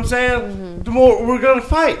 you know what I'm saying? The more we're gonna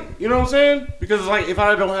fight, you know what I'm saying? Because like if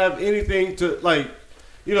I don't have anything to like,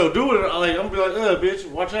 you know, do with it, like I'm gonna be like, bitch,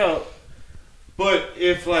 watch out. But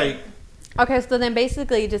if like, Okay, so then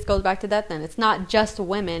basically it just goes back to that then. It's not just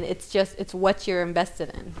women, it's what you're invested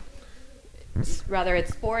in. Rather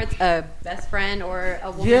it's sports, a best friend, or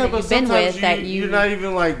a woman yeah, that but you've been sometimes with that you... you're not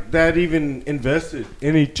even like that even invested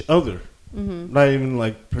in each other. Not even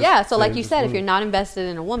like Yeah, so like you just said, if women. you're not invested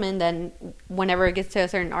in a woman, then whenever it gets to a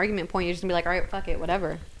certain argument point, you're just going to be like, all right, fuck it,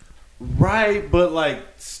 whatever. Right, but like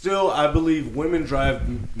still, I believe women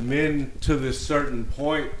drive men to this certain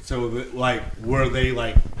point, so that like where they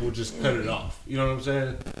like will just cut it off. You know what I'm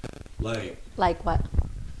saying? Like what?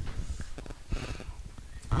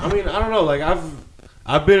 I mean, I don't know. Like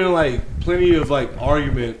I've been in like plenty of like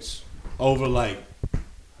arguments over like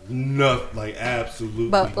nothing, like absolutely.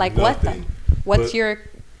 But like nothing. what then? What's But,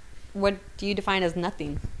 what do you define as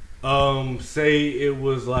nothing? Say it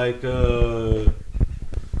was like I'm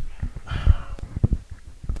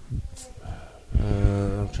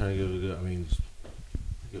trying to give it a good.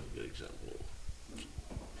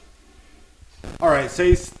 all right,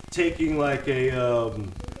 say taking like a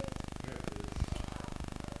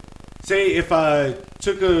say if I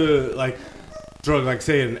took a like drug, like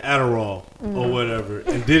say an Adderall or whatever,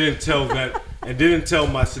 and didn't tell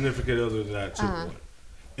my significant other that I took one,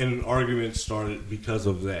 and an argument started because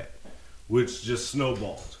of that, which just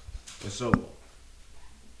snowballed and snowballed.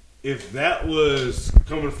 If that was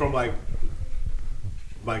coming from like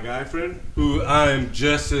my guy friend, who I'm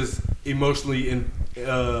just as emotionally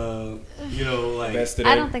invested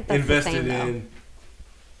I don't think that's invested the same,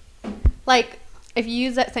 in. Like, if you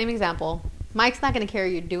use that same example, Mike's not going to care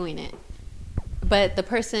you're doing it. But the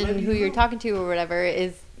person who you're talking to or whatever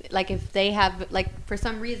is, like, if they have, like, for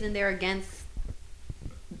some reason they're against,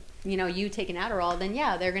 you taking Adderall, then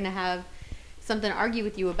yeah, they're going to have something to argue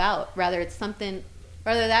with you about. Rather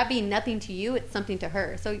that be nothing to you, it's something to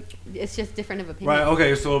her. So it's just different of opinion. Right,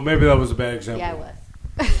 okay, so maybe that was a bad example. Yeah, it was.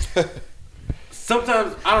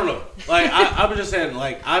 Sometimes, I don't know. Like, I'm just saying,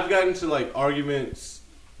 like, I've gotten into, like, arguments,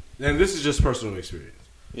 and this is just personal experience.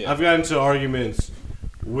 Yeah. I've gotten into arguments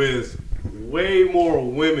with way more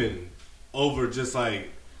women over just, like,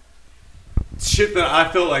 shit that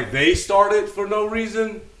I felt like they started for no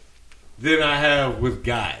reason than I have with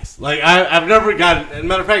guys. Like, I've never gotten, as a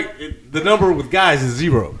matter of fact, the number with guys is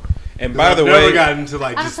 0. And by the I've way, never gotten into,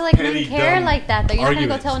 like, I just feel like petty, men care dumb like that, though. You're not going to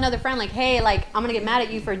go arguments. tell another friend, like, hey, like, I'm going to get mad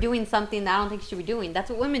at you for doing something that I don't think you should be doing. That's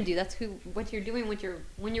what women do. That's what you're doing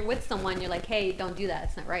when you're with someone. You're like, hey, don't do that.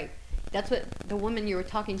 It's not right. That's what the woman you were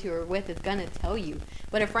talking to or with is going to tell you.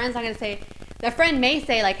 But a friend's not going to say, their friend may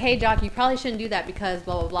say, like, hey, Jock, you probably shouldn't do that because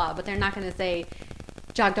blah, blah, blah. But they're not going to say,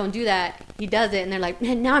 Jock, don't do that. He does it. And they're like,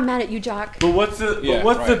 man, now I'm mad at you, Jock. But what's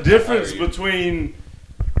the difference between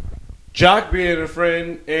Jock being a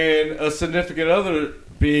friend and a significant other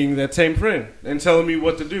being that same friend and telling me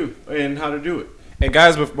what to do and how to do it? And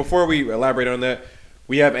guys, before we elaborate on that,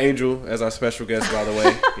 we have Angel as our special guest, by the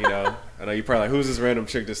way. I know you're probably like, who's this random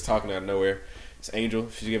chick just talking out of nowhere? It's Angel.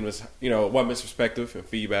 She's giving us, woman's perspective and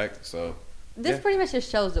feedback. So This pretty much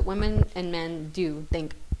just shows that women and men do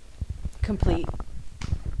think completely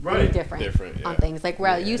different on things. Like,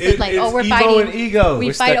 where you said, like, we're ego fighting. and ego. We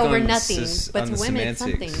We're fight stuck over on nothing. But on to the women, it's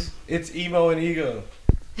semantics. something. It's emo and ego.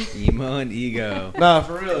 Emo and ego. Nah,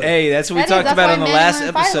 for real. Hey, that's what we That is- talked that's about why on the men last learn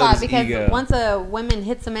to fight a episode. lot, Is because ego. once a woman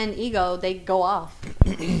hits a man's ego, they go off.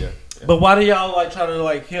 But why do y'all like try to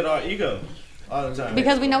like hit our ego all the time?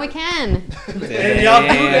 Because we know we can. And y'all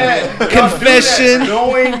do that. Confession.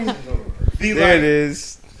 Knowing the There it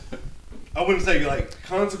is. I wouldn't say like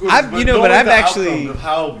consequences. I've- you know, but knowing I've the actually- outcomes of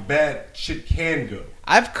how bad shit can go.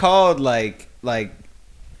 I've called like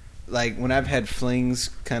when I've had flings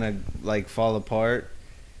kind of like fall apart,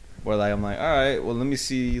 where like I'm like, all right, well let me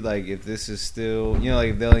see like if this is still,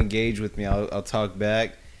 like if they'll engage with me, I'll talk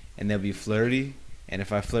back, and they'll be flirty, and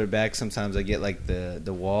if I flirt back, sometimes I get like the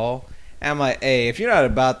wall, and I'm like, hey, if you're not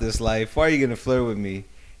about this life, why are you gonna flirt with me?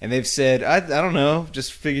 And they've said, I don't know,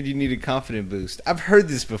 just figured you need a confident boost. I've heard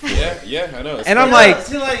this before. Yeah, I know. And I'm like,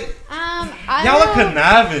 see, like I y'all know. are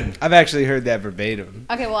conniving. I've actually heard that verbatim.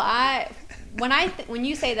 Okay, well, when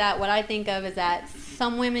you say that, what I think of is that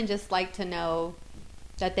some women just like to know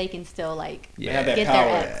that they can still like Yeah. have that get power.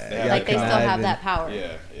 their ex. They have Like that they still power. have that power.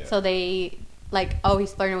 Yeah. So they like, oh,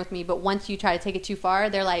 he's flirting with me, but once you try to take it too far,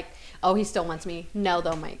 they're like, oh, he still wants me. No,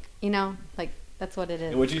 though, Mike. Like that's what it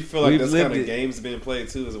is. And would you feel like We've this kind lived of it. games being played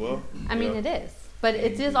too as well? I mean, it is. But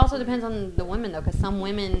it just also depends on the women, though, because some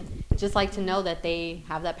women just like to know that they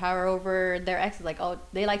have that power over their exes. Like, oh,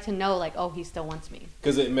 they like to know, like, oh, he still wants me.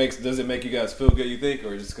 Because does it make you guys feel good? You think,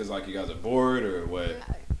 or just because like you guys are bored, or what?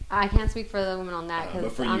 I can't speak for the women on that But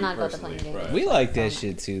because for I'm you not about to personally, play games. right. We like that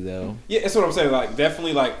shit too, though. Yeah, that's what I'm saying. Like,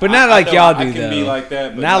 definitely, like, But not I like know y'all I do, can be though. like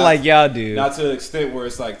that, but Not like y'all do. Not to the extent where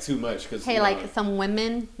it's like too much. Cause, Hey, like some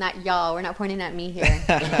women, not y'all. We're not pointing at me here.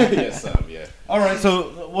 yeah, some, yeah. All right,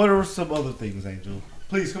 so what are some other things, Angel?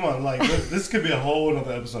 Please come on, like this could be a whole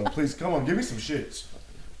other episode. Please come on, give me some shits.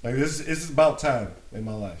 Like this is about time in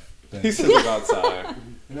my life. He says about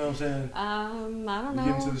time. You know what I'm saying? I don't We know.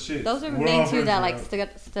 get into the shit. Those are the We're main all two that like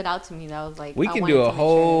friends stood out to me. That was like We I can wanted do to a make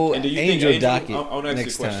whole sure. And do you Angel think, docket I'll ask you a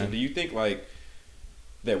next question. time. Do you think like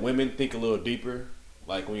that women think a little deeper,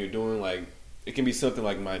 like when you're doing like it can be something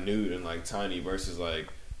like minute and like tiny versus like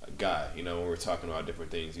a guy, when we're talking about different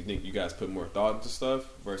things. You think you guys put more thought into stuff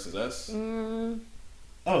versus us? Oh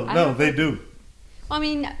I no, don't they do. I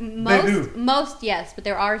mean, do. most yes, but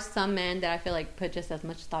there are some men that I feel like put just as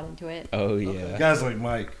much thought into it. Oh yeah. Guys like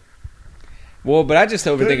Mike. Well, but I just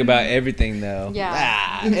overthink about everything though.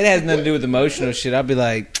 Yeah. It has nothing to do with emotional shit. I'll be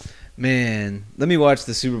like, man, let me watch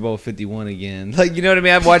the Super Bowl 51 again. Like, you know what I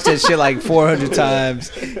mean? I've watched that shit like 400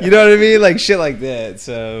 times. You know what I mean? Like shit like that.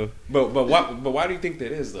 So, but why do you think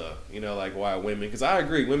that is though? You know, like why women? Because I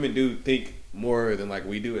agree, women do think more than like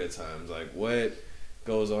we do at times. Like what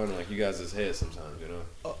goes on in like you guys' head sometimes, you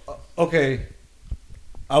know? Okay,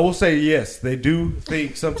 I will say yes, they do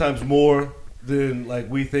think sometimes more than like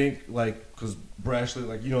we think, like because brashly,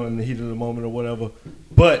 like you know, in the heat of the moment or whatever.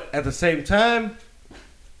 But at the same time,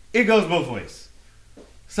 it goes both ways.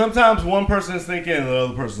 Sometimes one person is thinking and the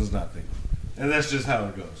other person is not thinking, and that's just how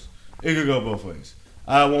it goes. It could go both ways.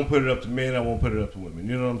 I won't put it up to men. I won't put it up to women.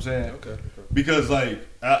 You know what I'm saying? Okay. Because like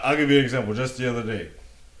I'll give you an example. Just the other day,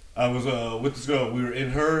 I was with this girl. We were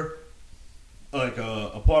in her like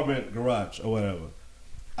apartment garage or whatever.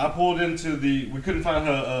 I pulled into we couldn't find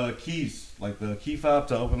her keys, like the key fob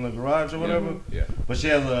to open the garage or whatever. Yeah. But she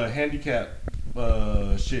has a handicap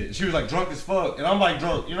shit. She was like drunk as fuck, and I'm like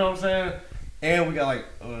drunk. You know what I'm saying? And we got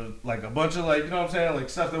like a bunch of like, you know what I'm saying, like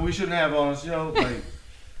stuff that we shouldn't have on us. You know, like,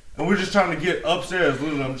 and we're just trying to get upstairs.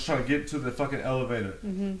 Literally, I'm just trying to get to the fucking elevator.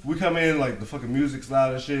 Mm-hmm. We come in, like the fucking music's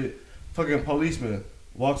loud and shit. Fucking policeman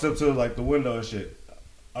walks up to like the window and shit.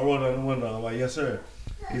 I roll down the window. I'm like, yes sir.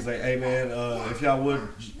 He's like, hey man, if y'all would,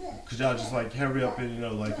 could y'all just like hurry up and, you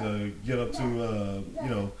know, like get up to, you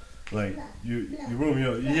know, like your room, you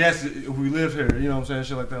know. Yes, if we live here, you know what I'm saying,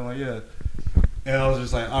 shit like that. I'm like, yeah. And I was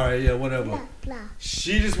just like, all right, yeah, whatever.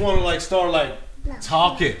 She just want to like start like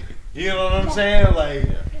talking, you know what I'm saying? Like,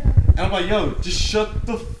 and I'm like, yo, just shut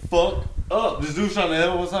the fuck up. This dude's trying to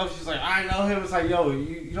help us out. She's like, I know him. It's like, yo,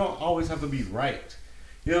 you don't always have to be right.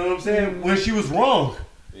 You know what I'm saying? When she was wrong.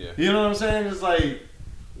 Yeah. You know what I'm saying? It's like,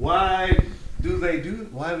 why do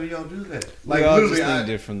y'all do that? Like, we all literally, just think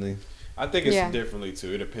differently. I think it's differently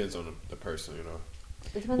too. It depends on the person, you know.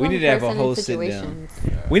 We need to have a whole sit down.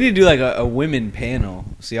 We need to do like a women panel,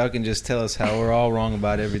 so y'all can just tell us how we're all wrong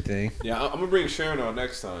about everything. Yeah, I'm gonna bring Sharon on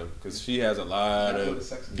next time because she has a lot of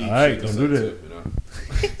deep all right, shit to don't say do too, that. you know.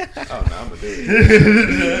 Oh no, I'm gonna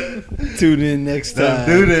do it. Tune in next time.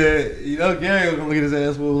 Don't do that. You know, Gary was gonna get his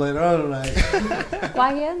ass moved later on tonight.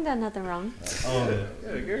 Why, he hasn't done nothing wrong. Oh,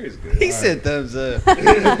 Yeah, Gary's good. He said thumbs up.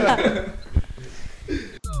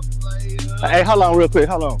 Hey, hold on real quick.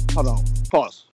 Hold on. Pause.